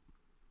Cup,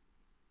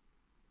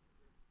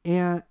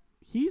 and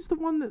he's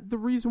the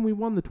reason we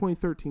won the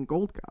 2013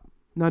 Gold Cup.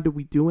 Now, did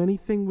we do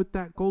anything with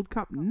that Gold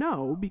Cup?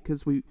 No,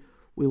 because we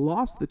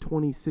lost the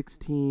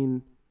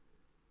 2016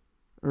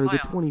 or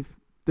playoff.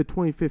 the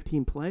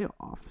 2015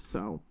 playoff,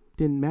 so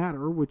didn't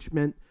matter, which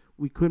meant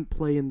we couldn't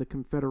play in the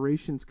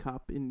Confederations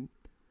Cup in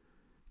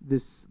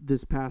this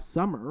past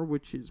summer,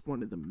 which is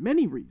one of the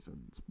many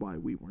reasons why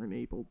we weren't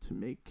able to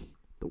make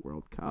the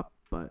World Cup.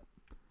 But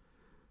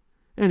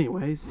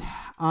anyways,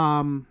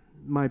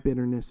 my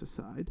bitterness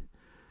aside,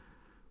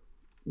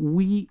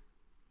 he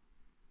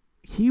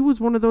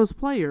was one of those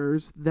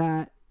players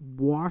that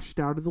washed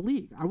out of the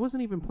league. I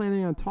wasn't even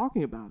planning on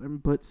talking about him,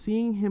 but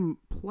seeing him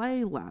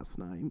play last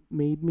night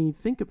made me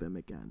think of him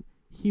again.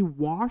 He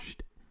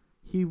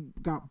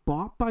got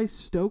bought by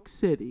Stoke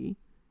City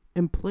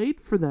and played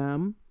for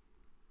them,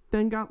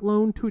 then got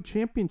loaned to a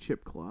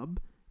championship club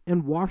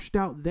and washed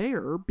out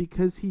there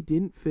because he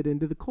didn't fit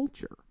into the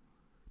culture.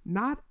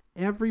 Not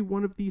every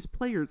one of these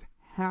players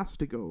has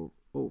to go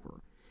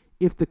over.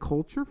 If the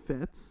culture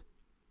fits,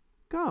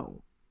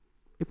 go.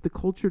 If the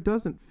culture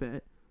doesn't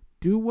fit,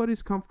 do what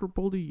is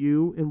comfortable to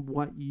you and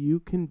what you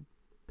can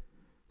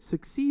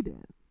succeed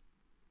in.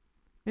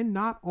 And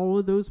not all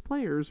of those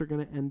players are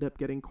going to end up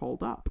getting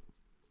called up.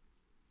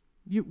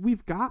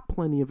 We've got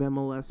plenty of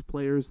MLS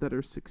players that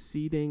are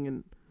succeeding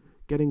and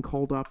getting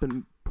called up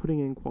and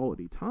putting in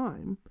quality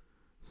time.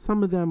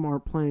 Some of them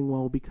aren't playing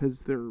well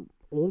because they're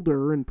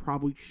older and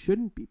probably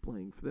shouldn't be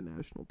playing for the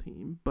national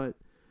team, but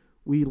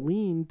we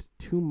leaned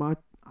too much.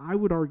 I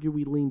would argue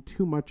we leaned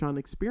too much on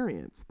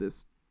experience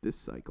this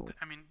cycle.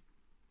 I mean,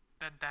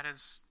 that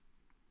is,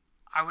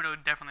 I would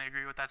definitely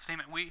agree with that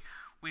statement. We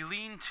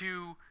lean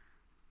too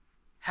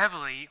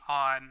heavily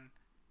on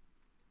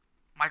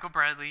Michael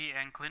Bradley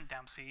and Clint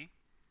Dempsey,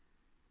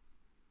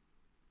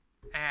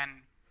 and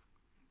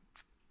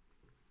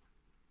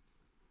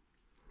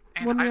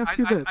let me ask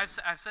you this.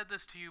 I've said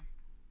this to you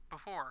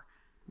before.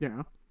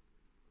 Yeah.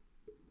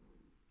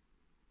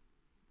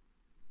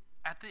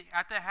 At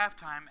the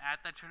halftime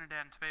at the Trinidad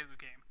and Tobago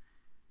game,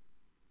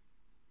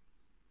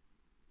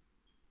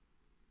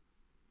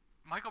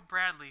 Michael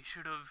Bradley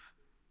should have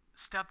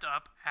stepped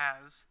up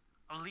as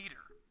a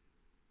leader.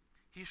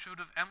 He should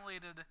have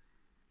emulated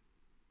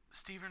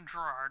Steven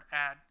Gerrard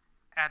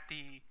at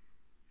the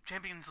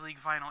Champions League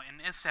final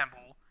in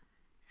Istanbul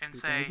and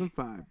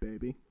 2005,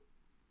 baby.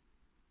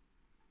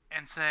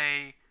 And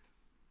say,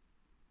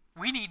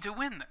 we need to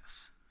win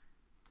this.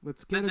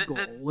 Let's get a goal.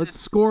 Let's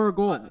score a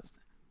goal.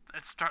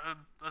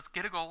 Let's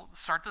get a goal,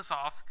 start this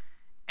off,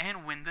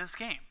 and win this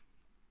game.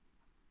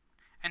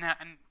 And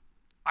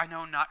I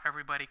know not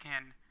everybody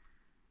can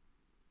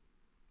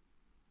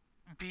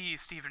be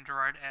Steven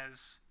Gerrard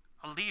as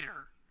a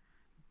leader,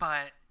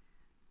 but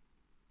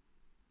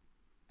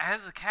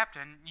as a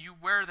captain, you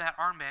wear that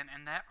armband,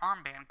 and that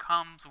armband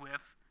comes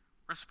with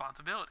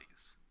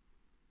responsibilities.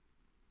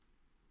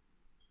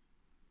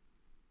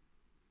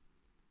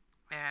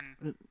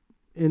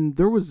 And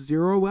there was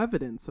zero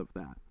evidence of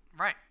that.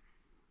 Right.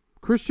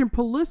 Christian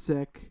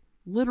Pulisic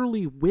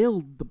literally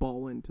willed the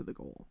ball into the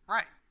goal.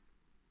 Right.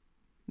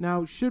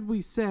 Now, should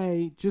we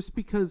say, just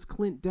because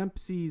Clint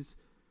Dempsey's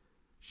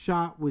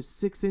shot was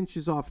 6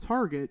 inches off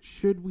target,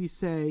 should we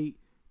say,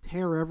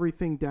 tear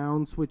everything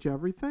down, switch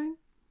everything?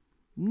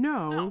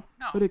 No.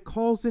 But it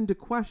calls into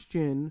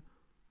question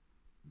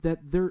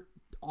that there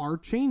are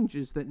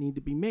changes that need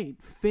to be made.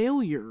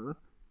 Failure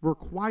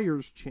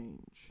requires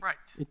change. Right.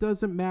 It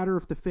doesn't matter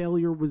if the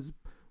failure was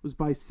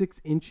by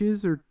 6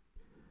 inches or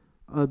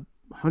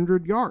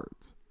 100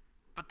 yards.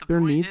 But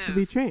there needs to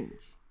be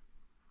change.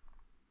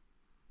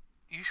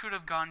 You should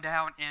have gone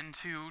down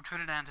into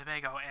Trinidad and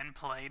Tobago and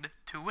played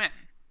to win.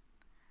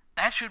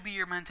 That should be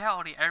your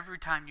mentality every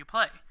time you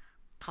play.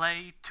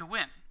 Play to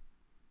win.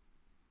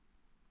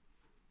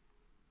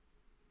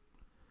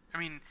 I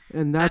mean,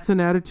 and that's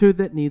an attitude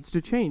that needs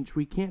to change.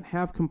 We can't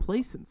have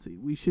complacency.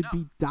 We should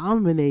be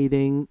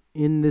dominating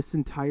in this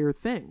entire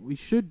thing. We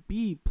should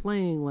be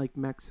playing like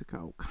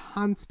Mexico,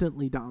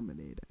 constantly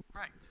dominating.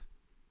 Right.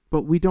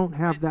 But we don't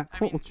have that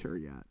culture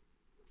yet.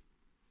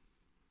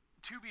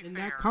 To be and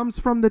fair, that comes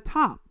from the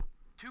top.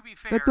 To be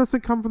fair, that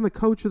doesn't come from the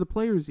coach or the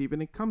players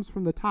even. It comes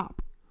from the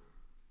top.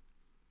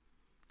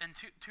 And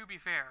to be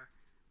fair,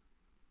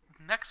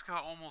 Mexico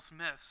almost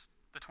missed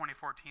the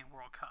 2014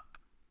 World Cup.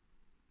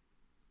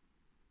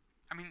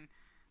 I mean,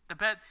 the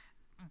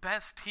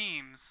best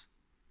teams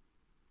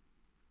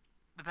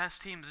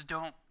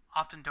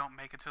often don't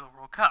make it to the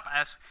World Cup.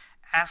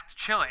 Ask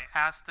Chile,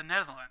 ask the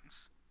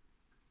Netherlands.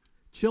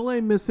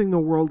 Chile missing the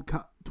World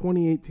Cup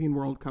 2018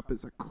 World Cup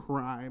is a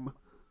crime.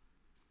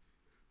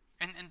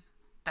 And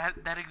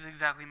that is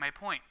exactly my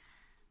point.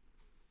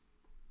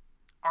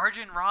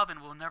 Arjen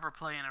Robben will never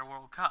play in a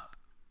World Cup.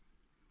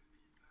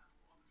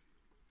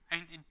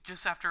 And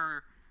just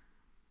after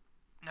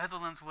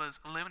Netherlands was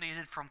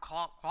eliminated from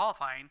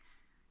qualifying,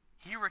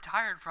 he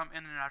retired from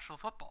international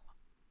football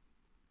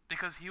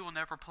because he will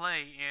never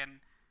play in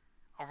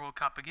a World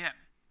Cup again.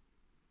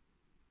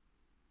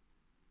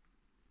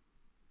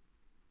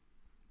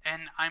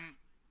 And I'm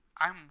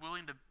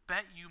willing to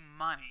bet you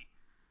money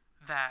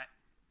that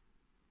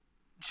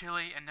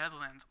Chile and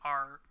Netherlands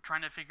are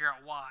trying to figure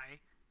out why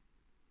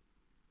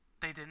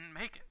they didn't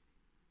make it.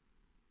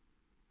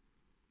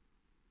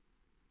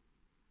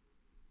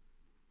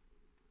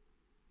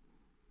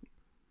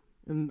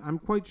 And I'm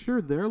quite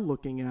sure they're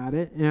looking at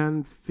it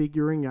and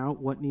figuring out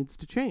what needs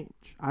to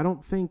change. I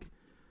don't think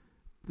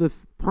the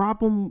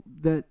problem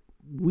that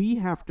we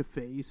have to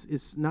face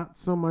is not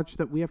so much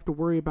that we have to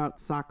worry about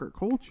soccer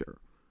culture.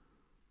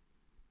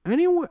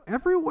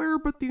 Everywhere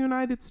but the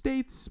United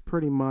States,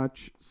 pretty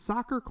much,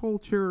 soccer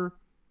culture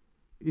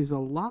is a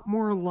lot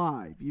more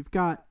alive. You've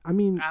got, I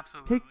mean,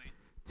 Absolutely.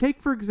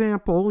 take for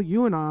example,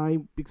 you and I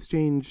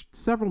exchanged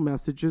several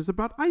messages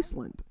about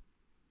Iceland.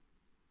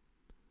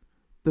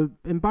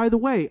 And by the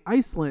way,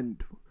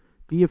 Iceland,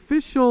 the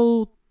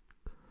official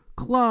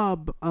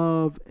club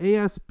of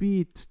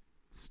ASB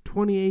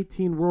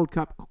 2018 World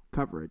Cup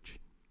coverage.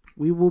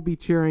 We will be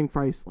cheering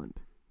for Iceland.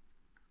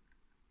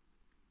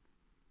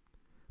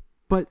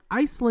 But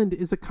Iceland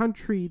is a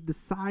country the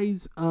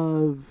size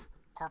of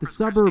Corpus the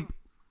suburb. Christi.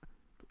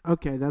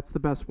 Okay, that's the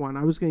best one.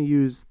 I was going to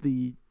use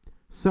the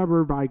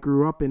suburb I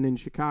grew up in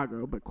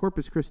Chicago, but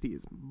Corpus Christi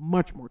is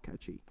much more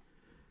catchy.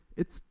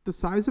 It's the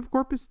size of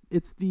Corpus.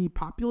 It's the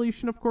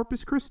population of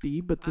Corpus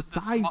Christi, but the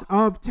size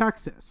of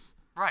Texas.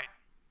 Right.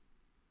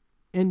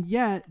 And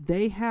yet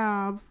they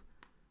have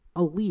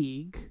a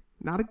league,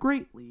 not a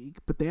great league,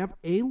 but they have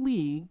a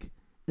league,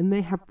 and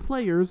they have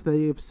players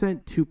they have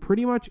sent to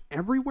pretty much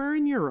everywhere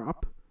in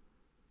Europe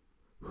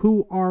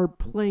who are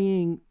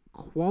playing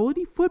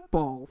quality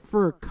football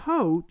for a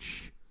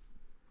coach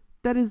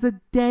that is a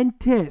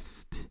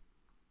dentist.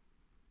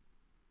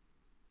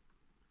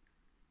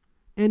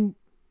 And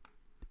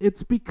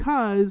it's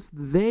because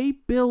they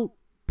built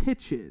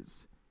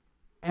pitches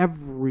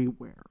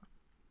everywhere.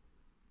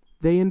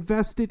 They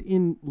invested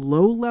in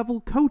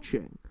low-level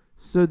coaching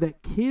so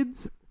that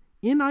kids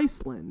in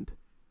Iceland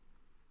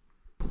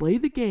play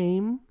the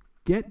game,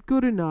 get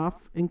good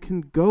enough, and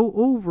can go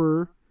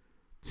over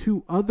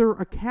to other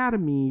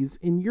academies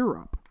in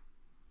Europe.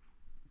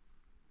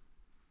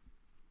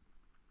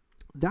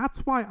 That's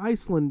why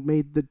Iceland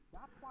made the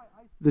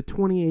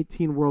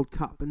 2018 World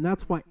Cup, and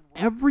that's why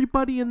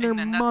everybody and their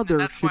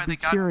mother should be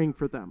cheering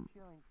for them.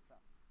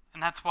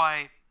 And that's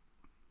why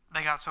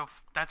they got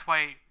that's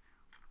why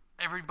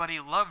everybody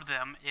loved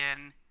them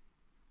in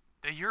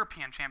the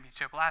European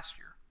Championship last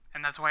year.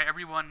 And that's why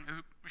everyone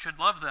who should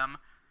love them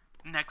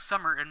next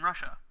summer in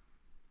Russia.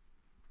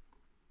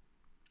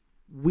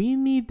 We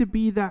need to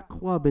be that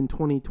club in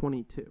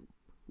 2022.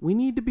 We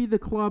need to be the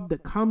club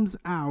that comes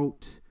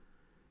out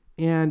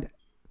and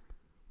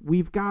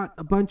we've got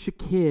a bunch of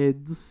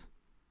kids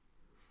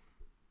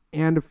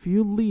and a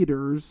few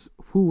leaders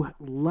who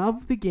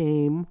love the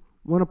game,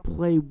 want to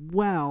play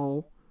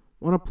well,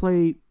 want to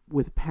play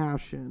with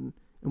passion,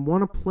 and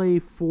want to play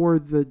for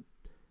the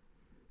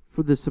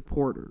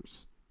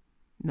supporters.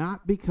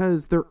 Not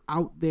because they're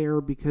out there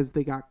because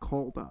they got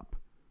called up.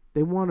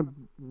 They want to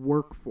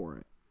work for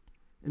it.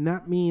 And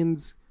that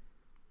means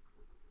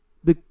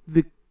the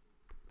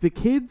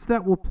kids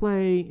that will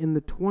play in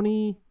the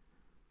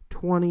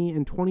 2020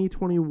 and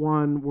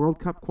 2021 World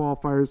Cup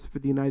qualifiers for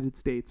the United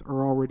States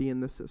are already in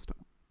the system.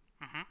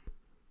 Mm-hmm.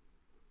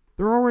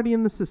 They're already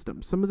in the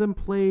system. Some of them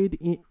played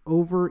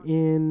over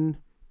in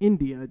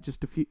India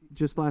just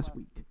last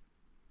week.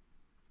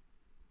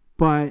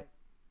 But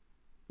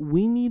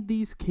we need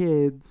these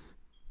kids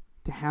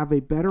to have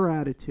a better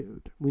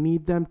attitude. We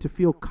need them to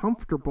feel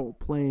comfortable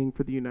playing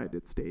for the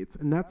United States.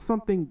 And that's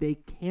something they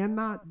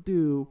cannot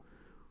do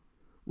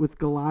with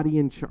Galati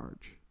in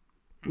charge.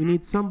 We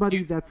need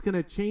somebody that's going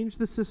to change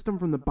the system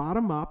from the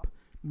bottom up,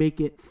 make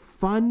it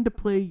fun to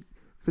play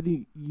for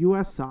the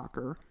U.S.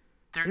 soccer.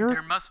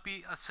 There must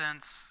be a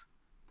sense,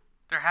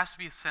 there has to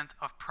be a sense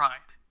of pride.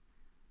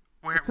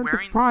 A sense of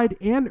pride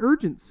and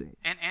urgency.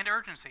 And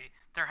urgency.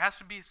 There has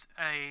to be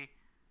a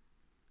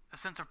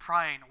sense of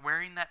pride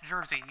wearing that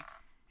jersey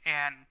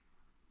and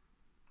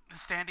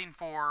standing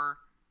for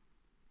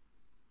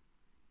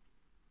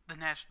the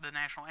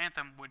national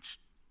anthem, which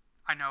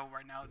I know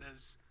right now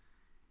is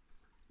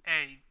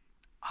a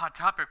hot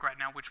topic right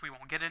now, which we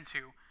won't get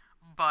into,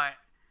 but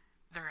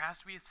there has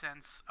to be a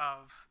sense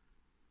of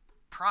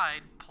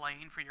pride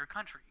playing for your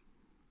country.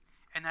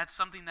 And that's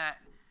something that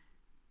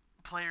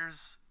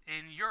players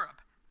in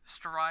Europe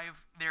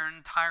strive their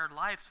entire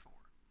lives for.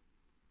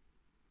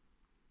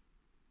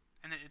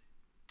 And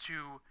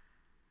to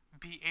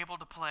be able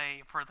to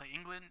play for the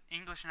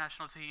English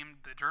national team,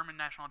 the German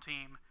national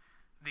team,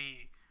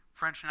 the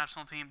French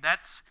national team,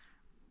 that's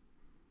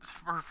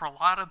for a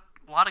lot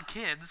of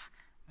kids,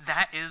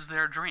 that is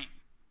their dream.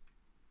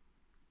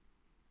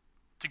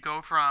 To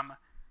go from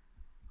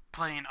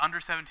playing under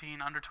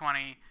 17, under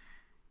 20,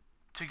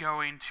 to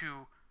going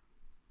to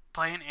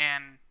playing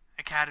in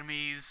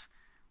academies,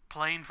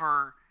 playing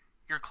for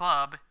your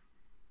club,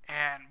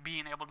 and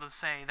being able to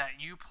say that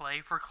you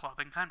play for club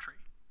and country.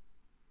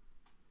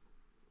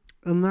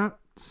 And that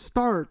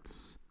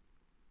starts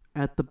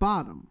at the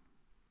bottom.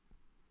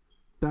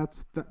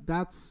 That's the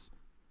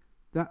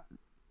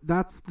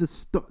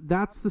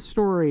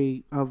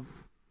story of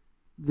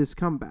this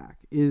comeback.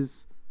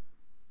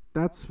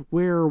 That's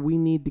where we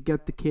need to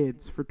get the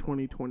kids for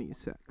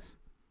 2026.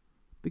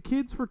 The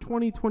kids for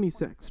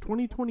 2026.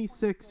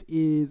 2026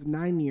 is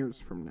 9 years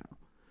from now.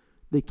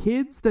 The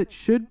kids that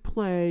should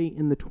play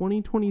in the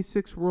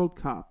 2026 World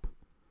Cup,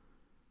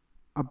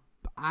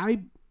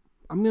 I'm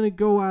going to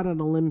go out on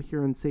a limb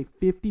here and say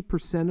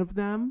 50% of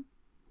them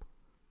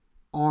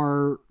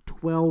are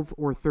 12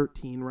 or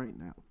 13 right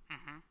now.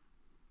 Mm-hmm.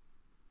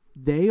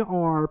 They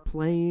are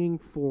playing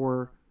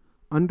for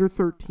under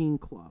 13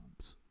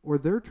 clubs. or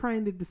they're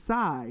trying to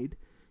decide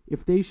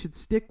if they should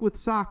stick with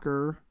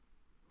soccer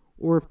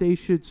or if they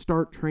should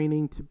start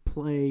training to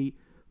play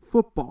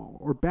football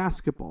or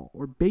basketball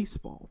or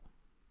baseball.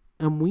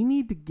 And we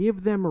need to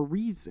give them a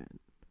reason.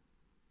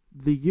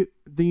 The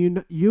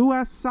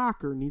U.S.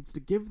 soccer needs to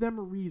give them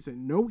a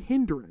reason. No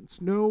hindrance,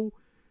 no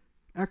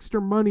extra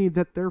money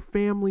that their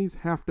families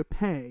have to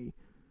pay.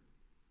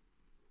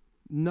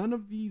 None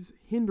of these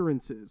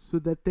hindrances, so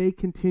that they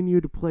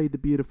continue to play the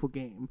beautiful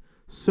game,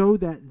 so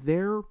that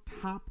their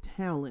top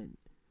talent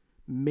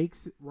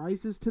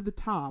rises to the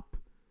top,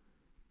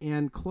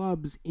 and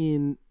clubs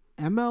in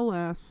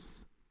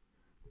MLS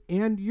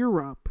and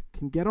Europe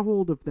can get a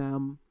hold of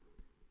them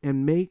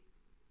and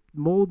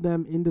mold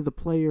them into the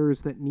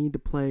players that need to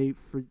play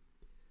for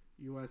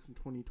U.S. in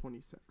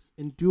 2026,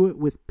 and do it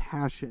with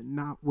passion,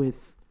 not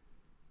with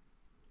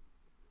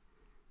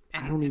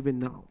I don't even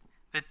know.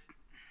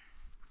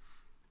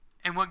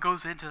 And what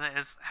goes into that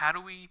is, how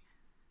do we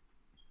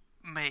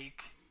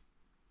make...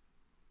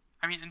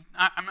 I mean,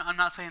 I'm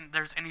not saying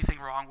there's anything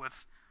wrong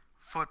with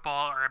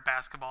football or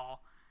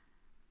basketball,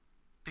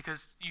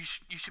 because you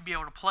should be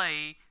able to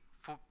play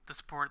for the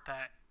sport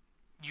that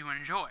you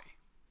enjoy.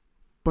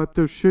 But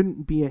there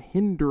shouldn't be a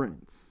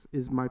hindrance,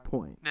 is my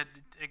point.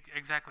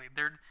 Exactly.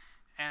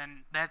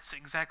 And that's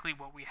exactly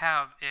what we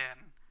have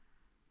in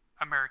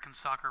American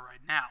soccer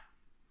right now.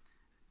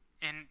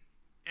 In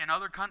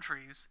other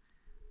countries,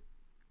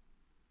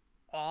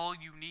 all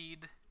you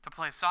need to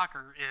play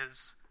soccer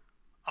is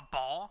a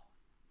ball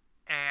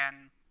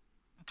and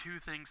two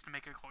things to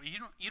make a goal.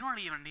 You don't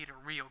even need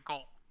a real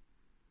goal.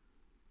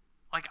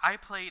 Like, I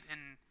played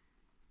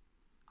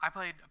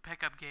a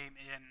pickup game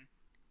in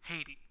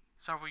Haiti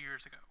several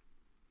years ago.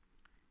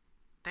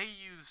 They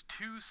used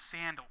 2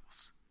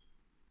 sandals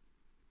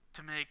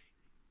to make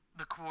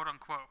the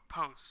quote-unquote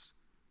posts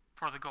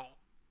for the goal.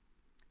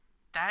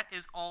 That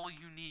is all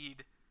you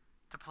need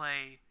to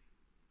play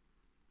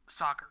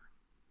soccer.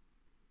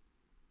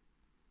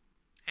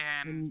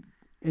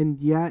 And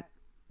yet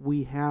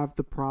we have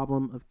the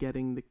problem of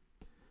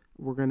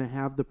we're going to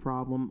have the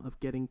problem of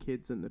getting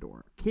kids in the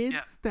door.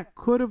 Kids that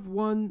could have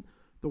won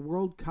the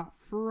World Cup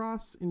for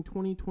us in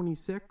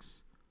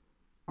 2026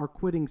 are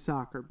quitting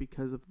soccer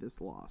because of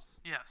this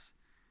loss. Yes.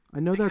 I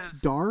know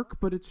that's dark,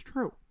 but it's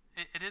true.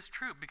 It is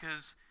true,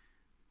 because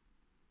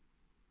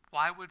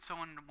why would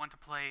someone want to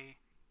play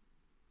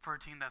for a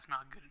team that's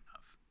not good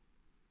enough?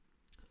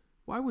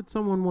 Why would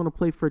someone want to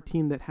play for a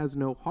team that has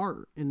no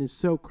heart and is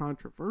so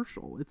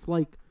controversial? It's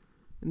like,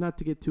 not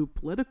to get too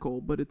political,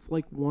 but it's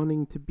like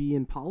wanting to be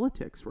in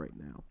politics right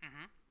now.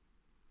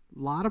 Mm-hmm.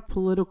 A lot of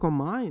political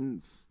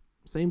minds,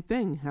 same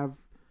thing, have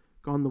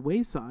gone the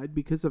wayside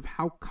because of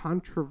how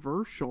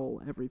controversial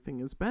everything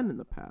has been in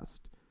the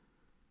past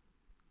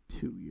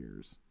 2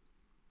 years.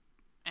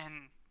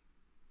 And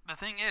the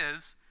thing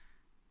is,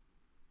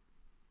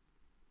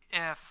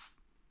 if,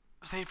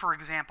 say for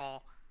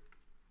example,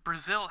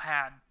 Brazil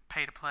had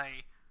pay to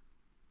play,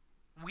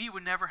 we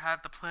would never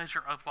have the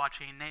pleasure of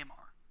watching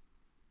Neymar.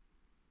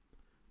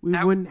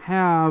 We wouldn't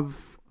have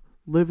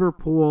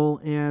Liverpool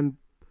and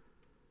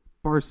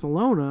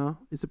Barcelona.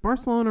 Is it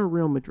Barcelona or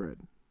Real Madrid?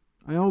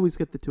 I always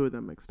get the two of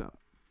them mixed up.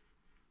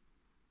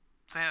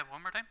 Say that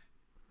one more time.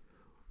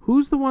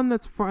 Who's the one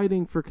that's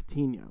fighting for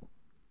Coutinho?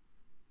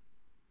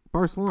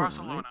 Barcelona.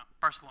 Right?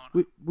 Barcelona.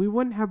 We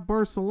wouldn't have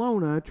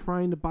Barcelona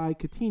trying to buy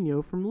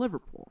Coutinho from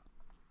Liverpool.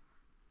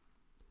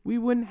 We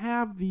wouldn't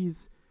have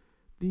these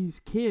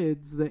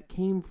kids that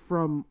came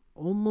from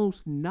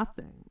almost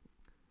nothing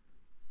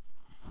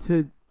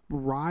to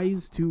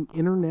rise to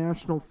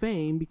international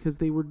fame because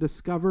they were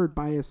discovered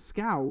by a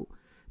scout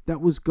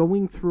that was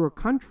going through a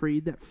country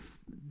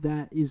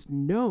that is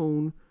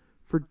known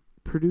for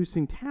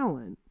producing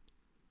talent,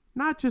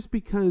 not just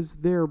because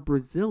they're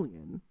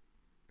Brazilian.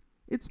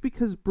 It's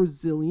because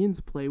Brazilians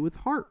play with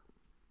heart.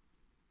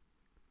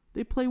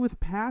 They play with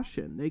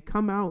passion. They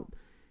come out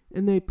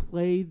and they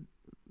play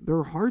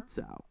their hearts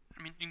out.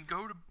 I mean, you can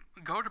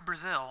go to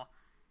Brazil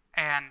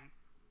and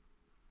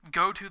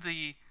go to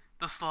the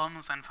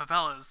slums and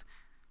favelas.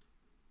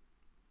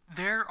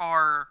 There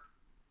are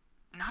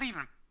not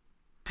even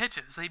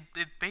pitches. They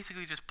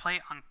basically just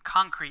play on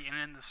concrete and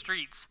in the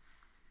streets.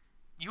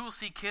 You will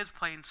see kids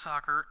playing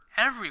soccer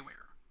everywhere.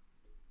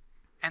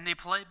 And they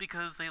play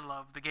because they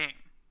love the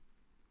game.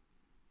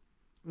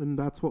 And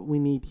that's what we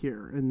need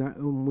here.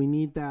 And we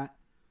need that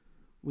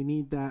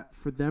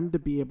for them to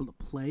be able to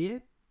play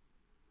it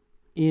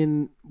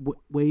in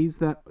ways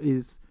that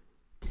is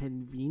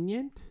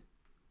convenient,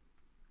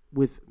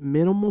 with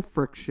minimal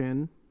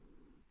friction,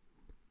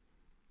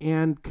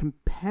 and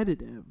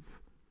competitive,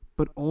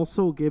 but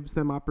also gives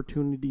them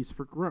opportunities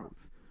for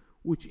growth,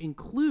 which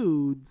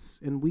includes,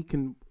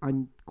 and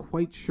I'm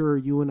quite sure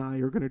you and I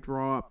are going to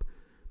draw up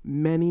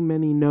many,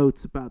 many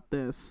notes about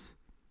this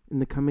in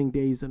the coming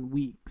days and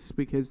weeks,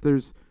 because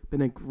there's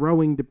been a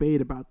growing debate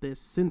about this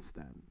since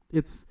then.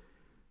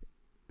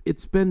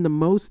 It's been the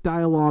most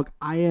dialogue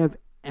I have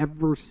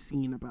ever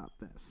seen about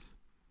this.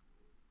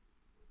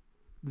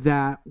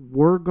 That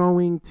we're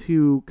going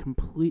to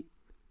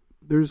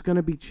there's going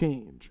to be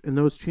change, and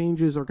those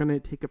changes are going to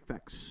take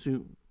effect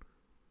soon.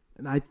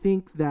 And I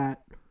think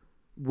that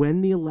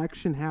when the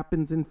election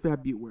happens in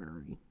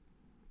February,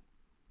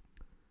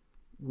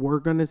 we're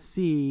going to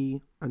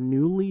see a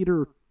new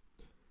leader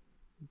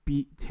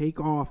take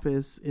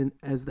office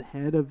as the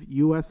head of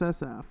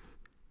USSF.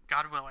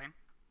 God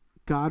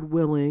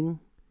willing.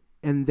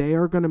 And they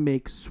are going to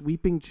make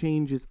sweeping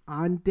changes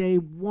on day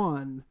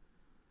one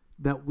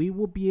that we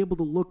will be able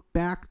to look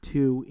back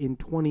to in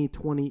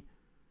 2020,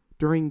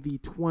 during the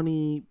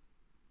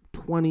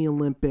 2020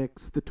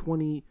 Olympics, the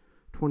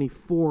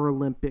 2024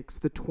 Olympics,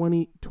 the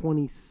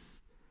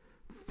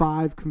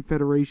 2025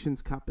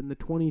 Confederations Cup, and the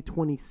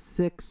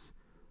 2026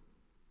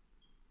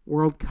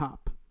 World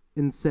Cup,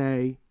 and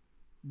say,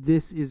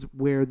 this is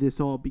where this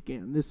all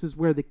began. This is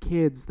where the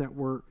kids that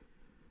were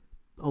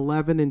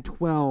 11 and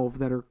 12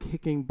 that are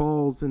kicking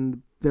balls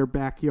in their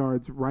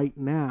backyards right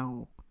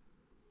now,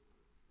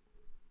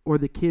 or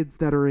the kids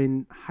that are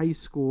in high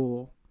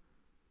school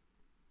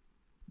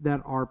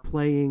that are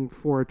playing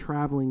for a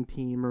traveling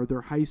team or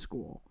their high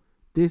school,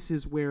 this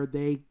is where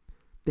they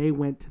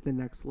went to the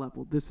next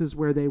level. This is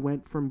where they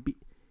went from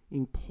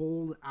being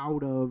pulled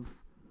out of.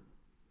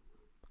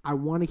 I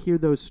want to hear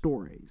those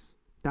stories.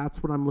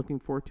 That's what I'm looking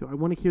forward to. I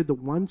want to hear the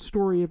one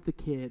story of the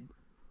kid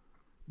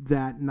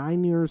that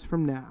 9 years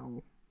from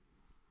now,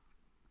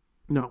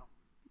 no,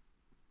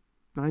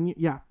 9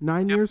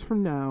 years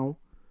from now,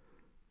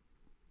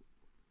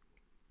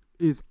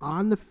 is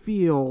on the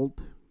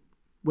field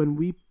when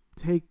we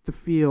take the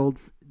field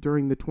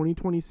during the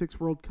 2026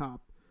 World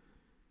Cup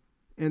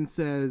and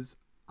says,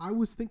 I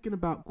was thinking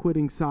about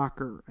quitting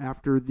soccer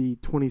after the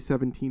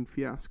 2017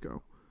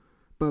 fiasco,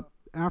 but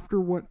after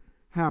what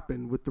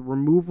happened with the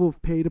removal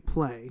of pay to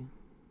play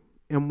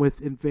and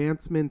with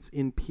advancements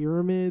in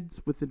pyramids,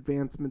 with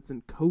advancements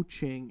in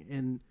coaching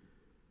and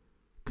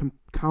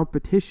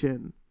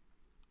competition,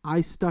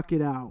 I stuck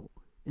it out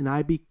and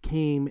I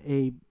became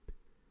a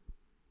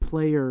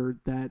player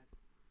that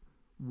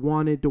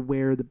wanted to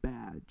wear the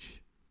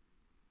badge.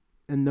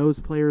 And those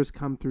players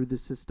come through the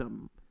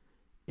system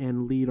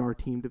and lead our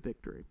team to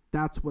victory.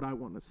 That's what I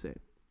want to see.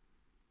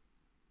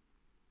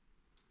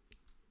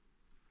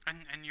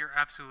 And you're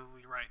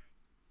absolutely right.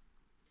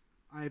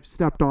 I've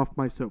stepped off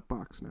my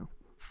soapbox now.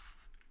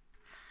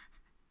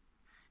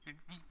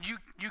 You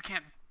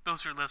can't,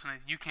 those who are listening,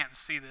 you can't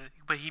see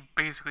but he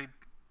basically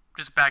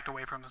just backed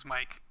away from his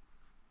mic.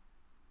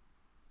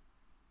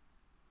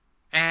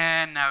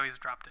 And now he's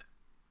dropped it.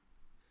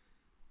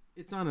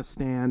 It's on a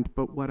stand,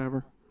 but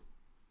whatever.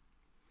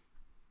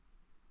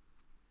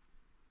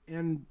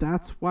 And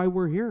that's why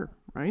we're here,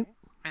 right?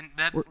 And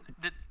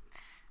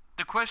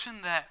the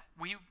question that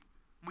we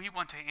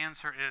want to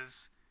answer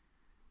is,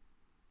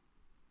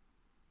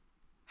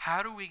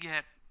 how do we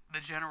get the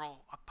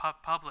general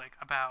public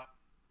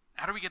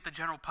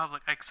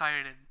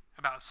excited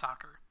about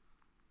soccer?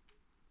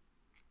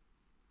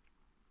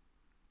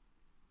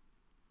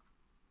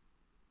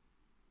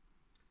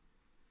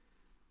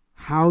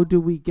 How do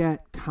we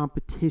get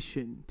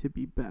competition to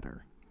be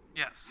better?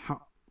 Yes.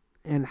 How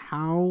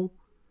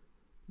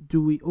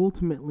do we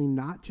ultimately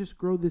not just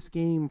grow this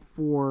game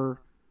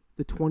for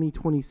the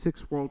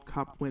 2026 World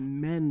Cup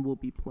when men will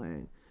be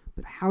playing,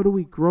 but how do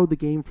we grow the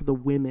game for the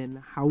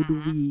women? How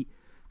do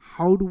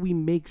we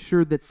make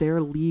sure that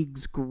their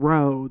leagues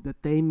grow,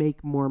 that they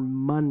make more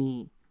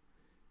money?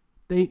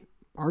 They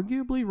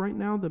arguably right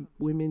now the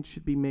women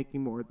should be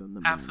making more than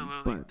the men.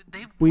 Absolutely. But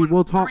they've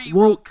won three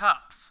World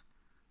Cups.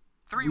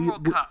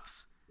 World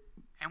Cups,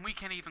 and we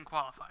can't even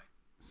qualify.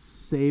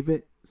 Save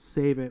it.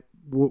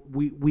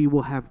 We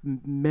will have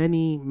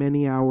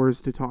many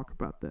hours to talk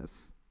about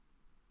this.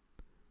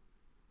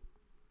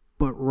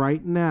 But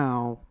right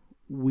now,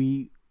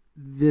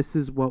 this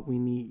is what we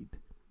need.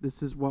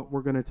 This is what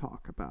we're going to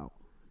talk about.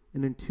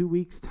 And in 2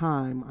 weeks'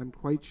 time, I'm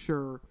quite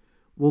sure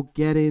we'll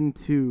get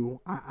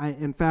into,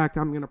 in fact,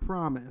 I'm going to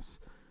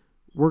promise,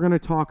 we're going to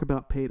talk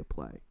about pay to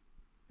play.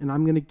 And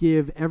I'm going to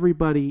give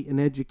everybody an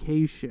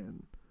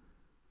education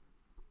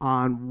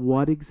on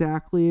what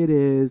exactly it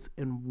is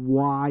and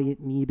why it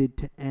needed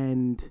to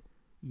end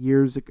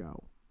years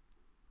ago.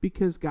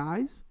 Because,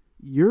 guys,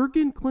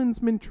 Jurgen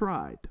Klinsmann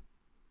tried.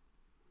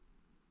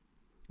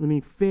 And he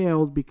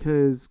failed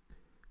because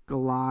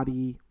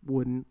Galati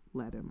wouldn't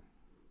let him.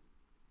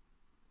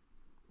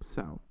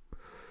 So,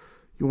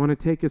 you want to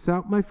take us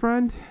out, my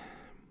friend?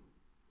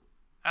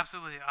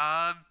 Absolutely.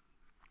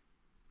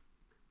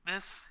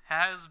 This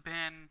has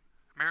been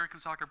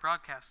American Soccer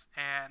Broadcast,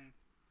 and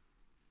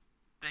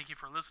thank you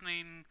for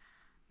listening.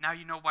 Now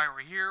you know why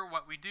we're here,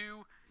 what we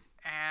do,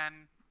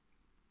 and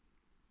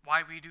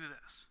why we do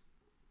this.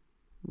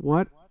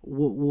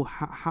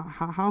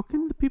 How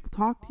can the people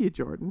talk to you,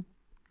 Jordan?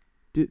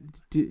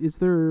 Is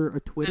there a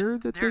Twitter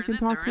that they can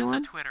talk to you on?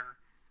 There is a Twitter.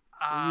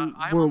 I'm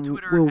on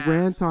Twitter We'll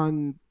rant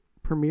on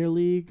Premier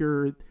League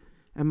or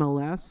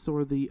MLS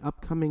or the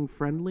upcoming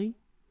friendly.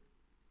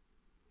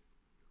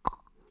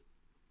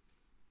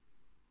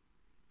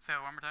 Say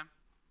it one more time.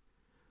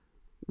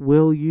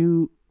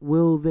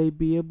 Will they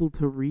be able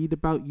to read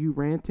about you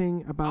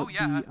ranting about Oh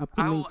yeah, the I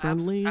upcoming will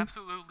friendly?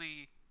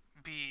 absolutely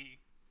be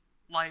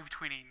live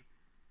tweeting.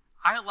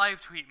 I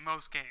live tweet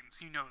most games.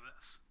 You know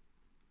this,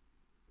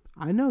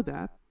 I know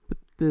that, but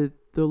the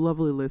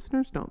lovely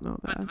listeners don't know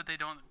that. but they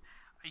don't.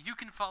 You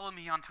can follow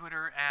me on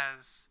Twitter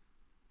as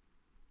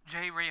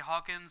J Ray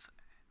Hawkins.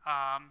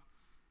 Um,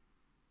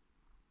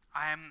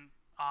 I'm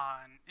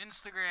on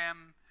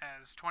Instagram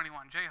as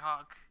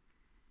 21jhawk,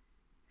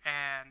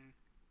 and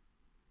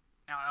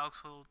now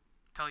Alex will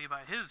tell you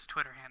about his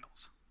Twitter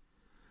handles.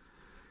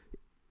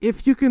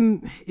 If you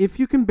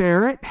can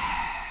bear it,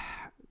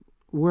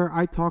 where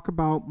I talk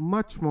about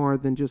much more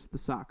than just the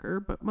soccer,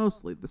 but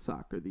mostly the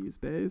soccer these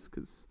days,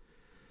 because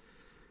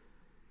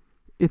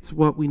it's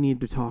what we need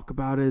to talk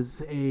about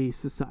as a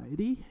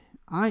society.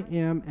 I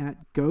am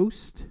at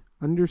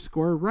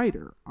ghost_writer,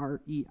 REITER.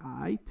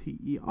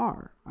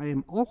 I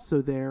am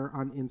also there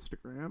on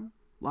Instagram.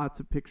 Lots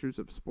of pictures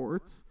of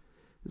sports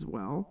as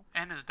well.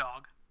 And his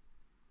dog.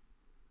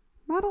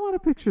 Not a lot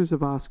of pictures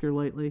of Oscar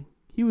lately.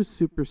 He was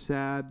super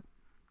sad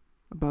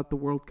about the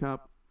World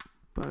Cup,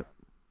 but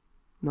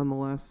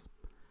nonetheless.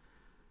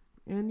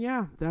 And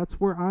yeah, that's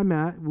where I'm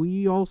at.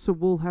 We also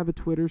will have a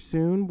Twitter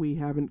soon. We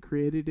haven't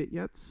created it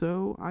yet,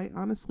 so I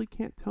honestly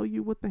can't tell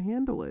you what the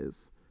handle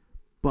is.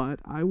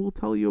 But I will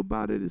tell you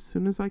about it as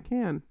soon as I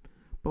can.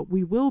 But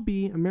we will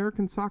be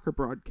American Soccer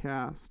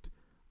Broadcast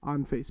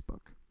on Facebook.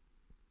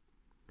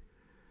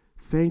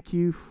 Thank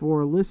you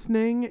for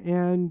listening,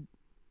 and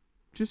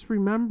just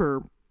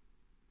remember,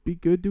 be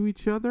good to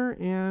each other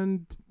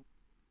and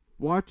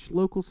watch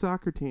local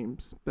soccer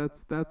teams.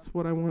 That's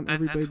what I want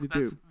everybody to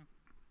do.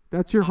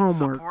 That's your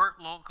homework.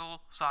 Support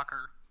local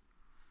soccer,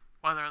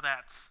 whether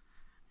that's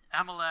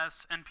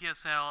MLS,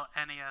 NPSL,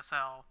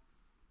 NASL.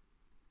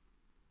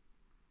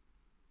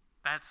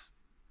 That's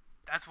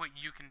what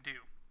you can do.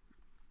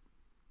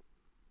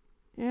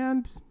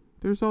 And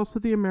there's also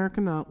the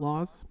American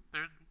Outlaws.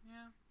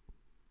 Yeah.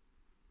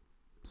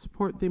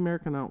 Support the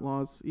American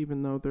Outlaws,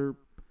 even though they're...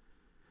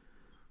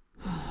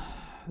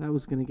 that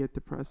was going to get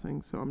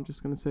depressing, so I'm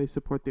just going to say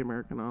support the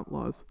American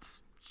Outlaws.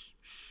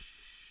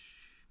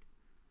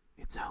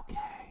 It's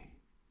okay.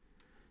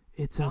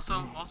 It's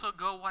okay. Also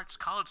go watch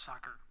college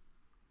soccer.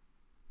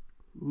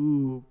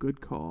 Ooh, good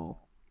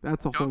call.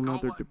 That's a whole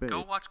nother debate.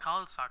 Go watch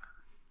college soccer.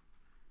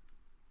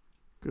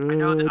 Good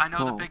I know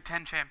call. the Big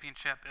Ten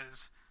championship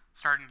is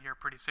starting here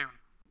pretty soon.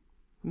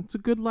 That's a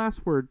good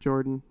last word,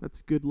 Jordan.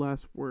 That's a good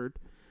last word.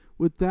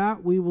 With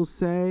that, we will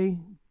say,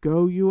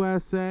 go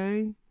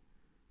USA,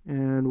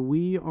 and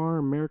we are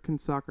American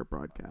Soccer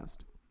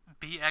Broadcast.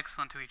 Be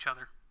excellent to each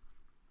other.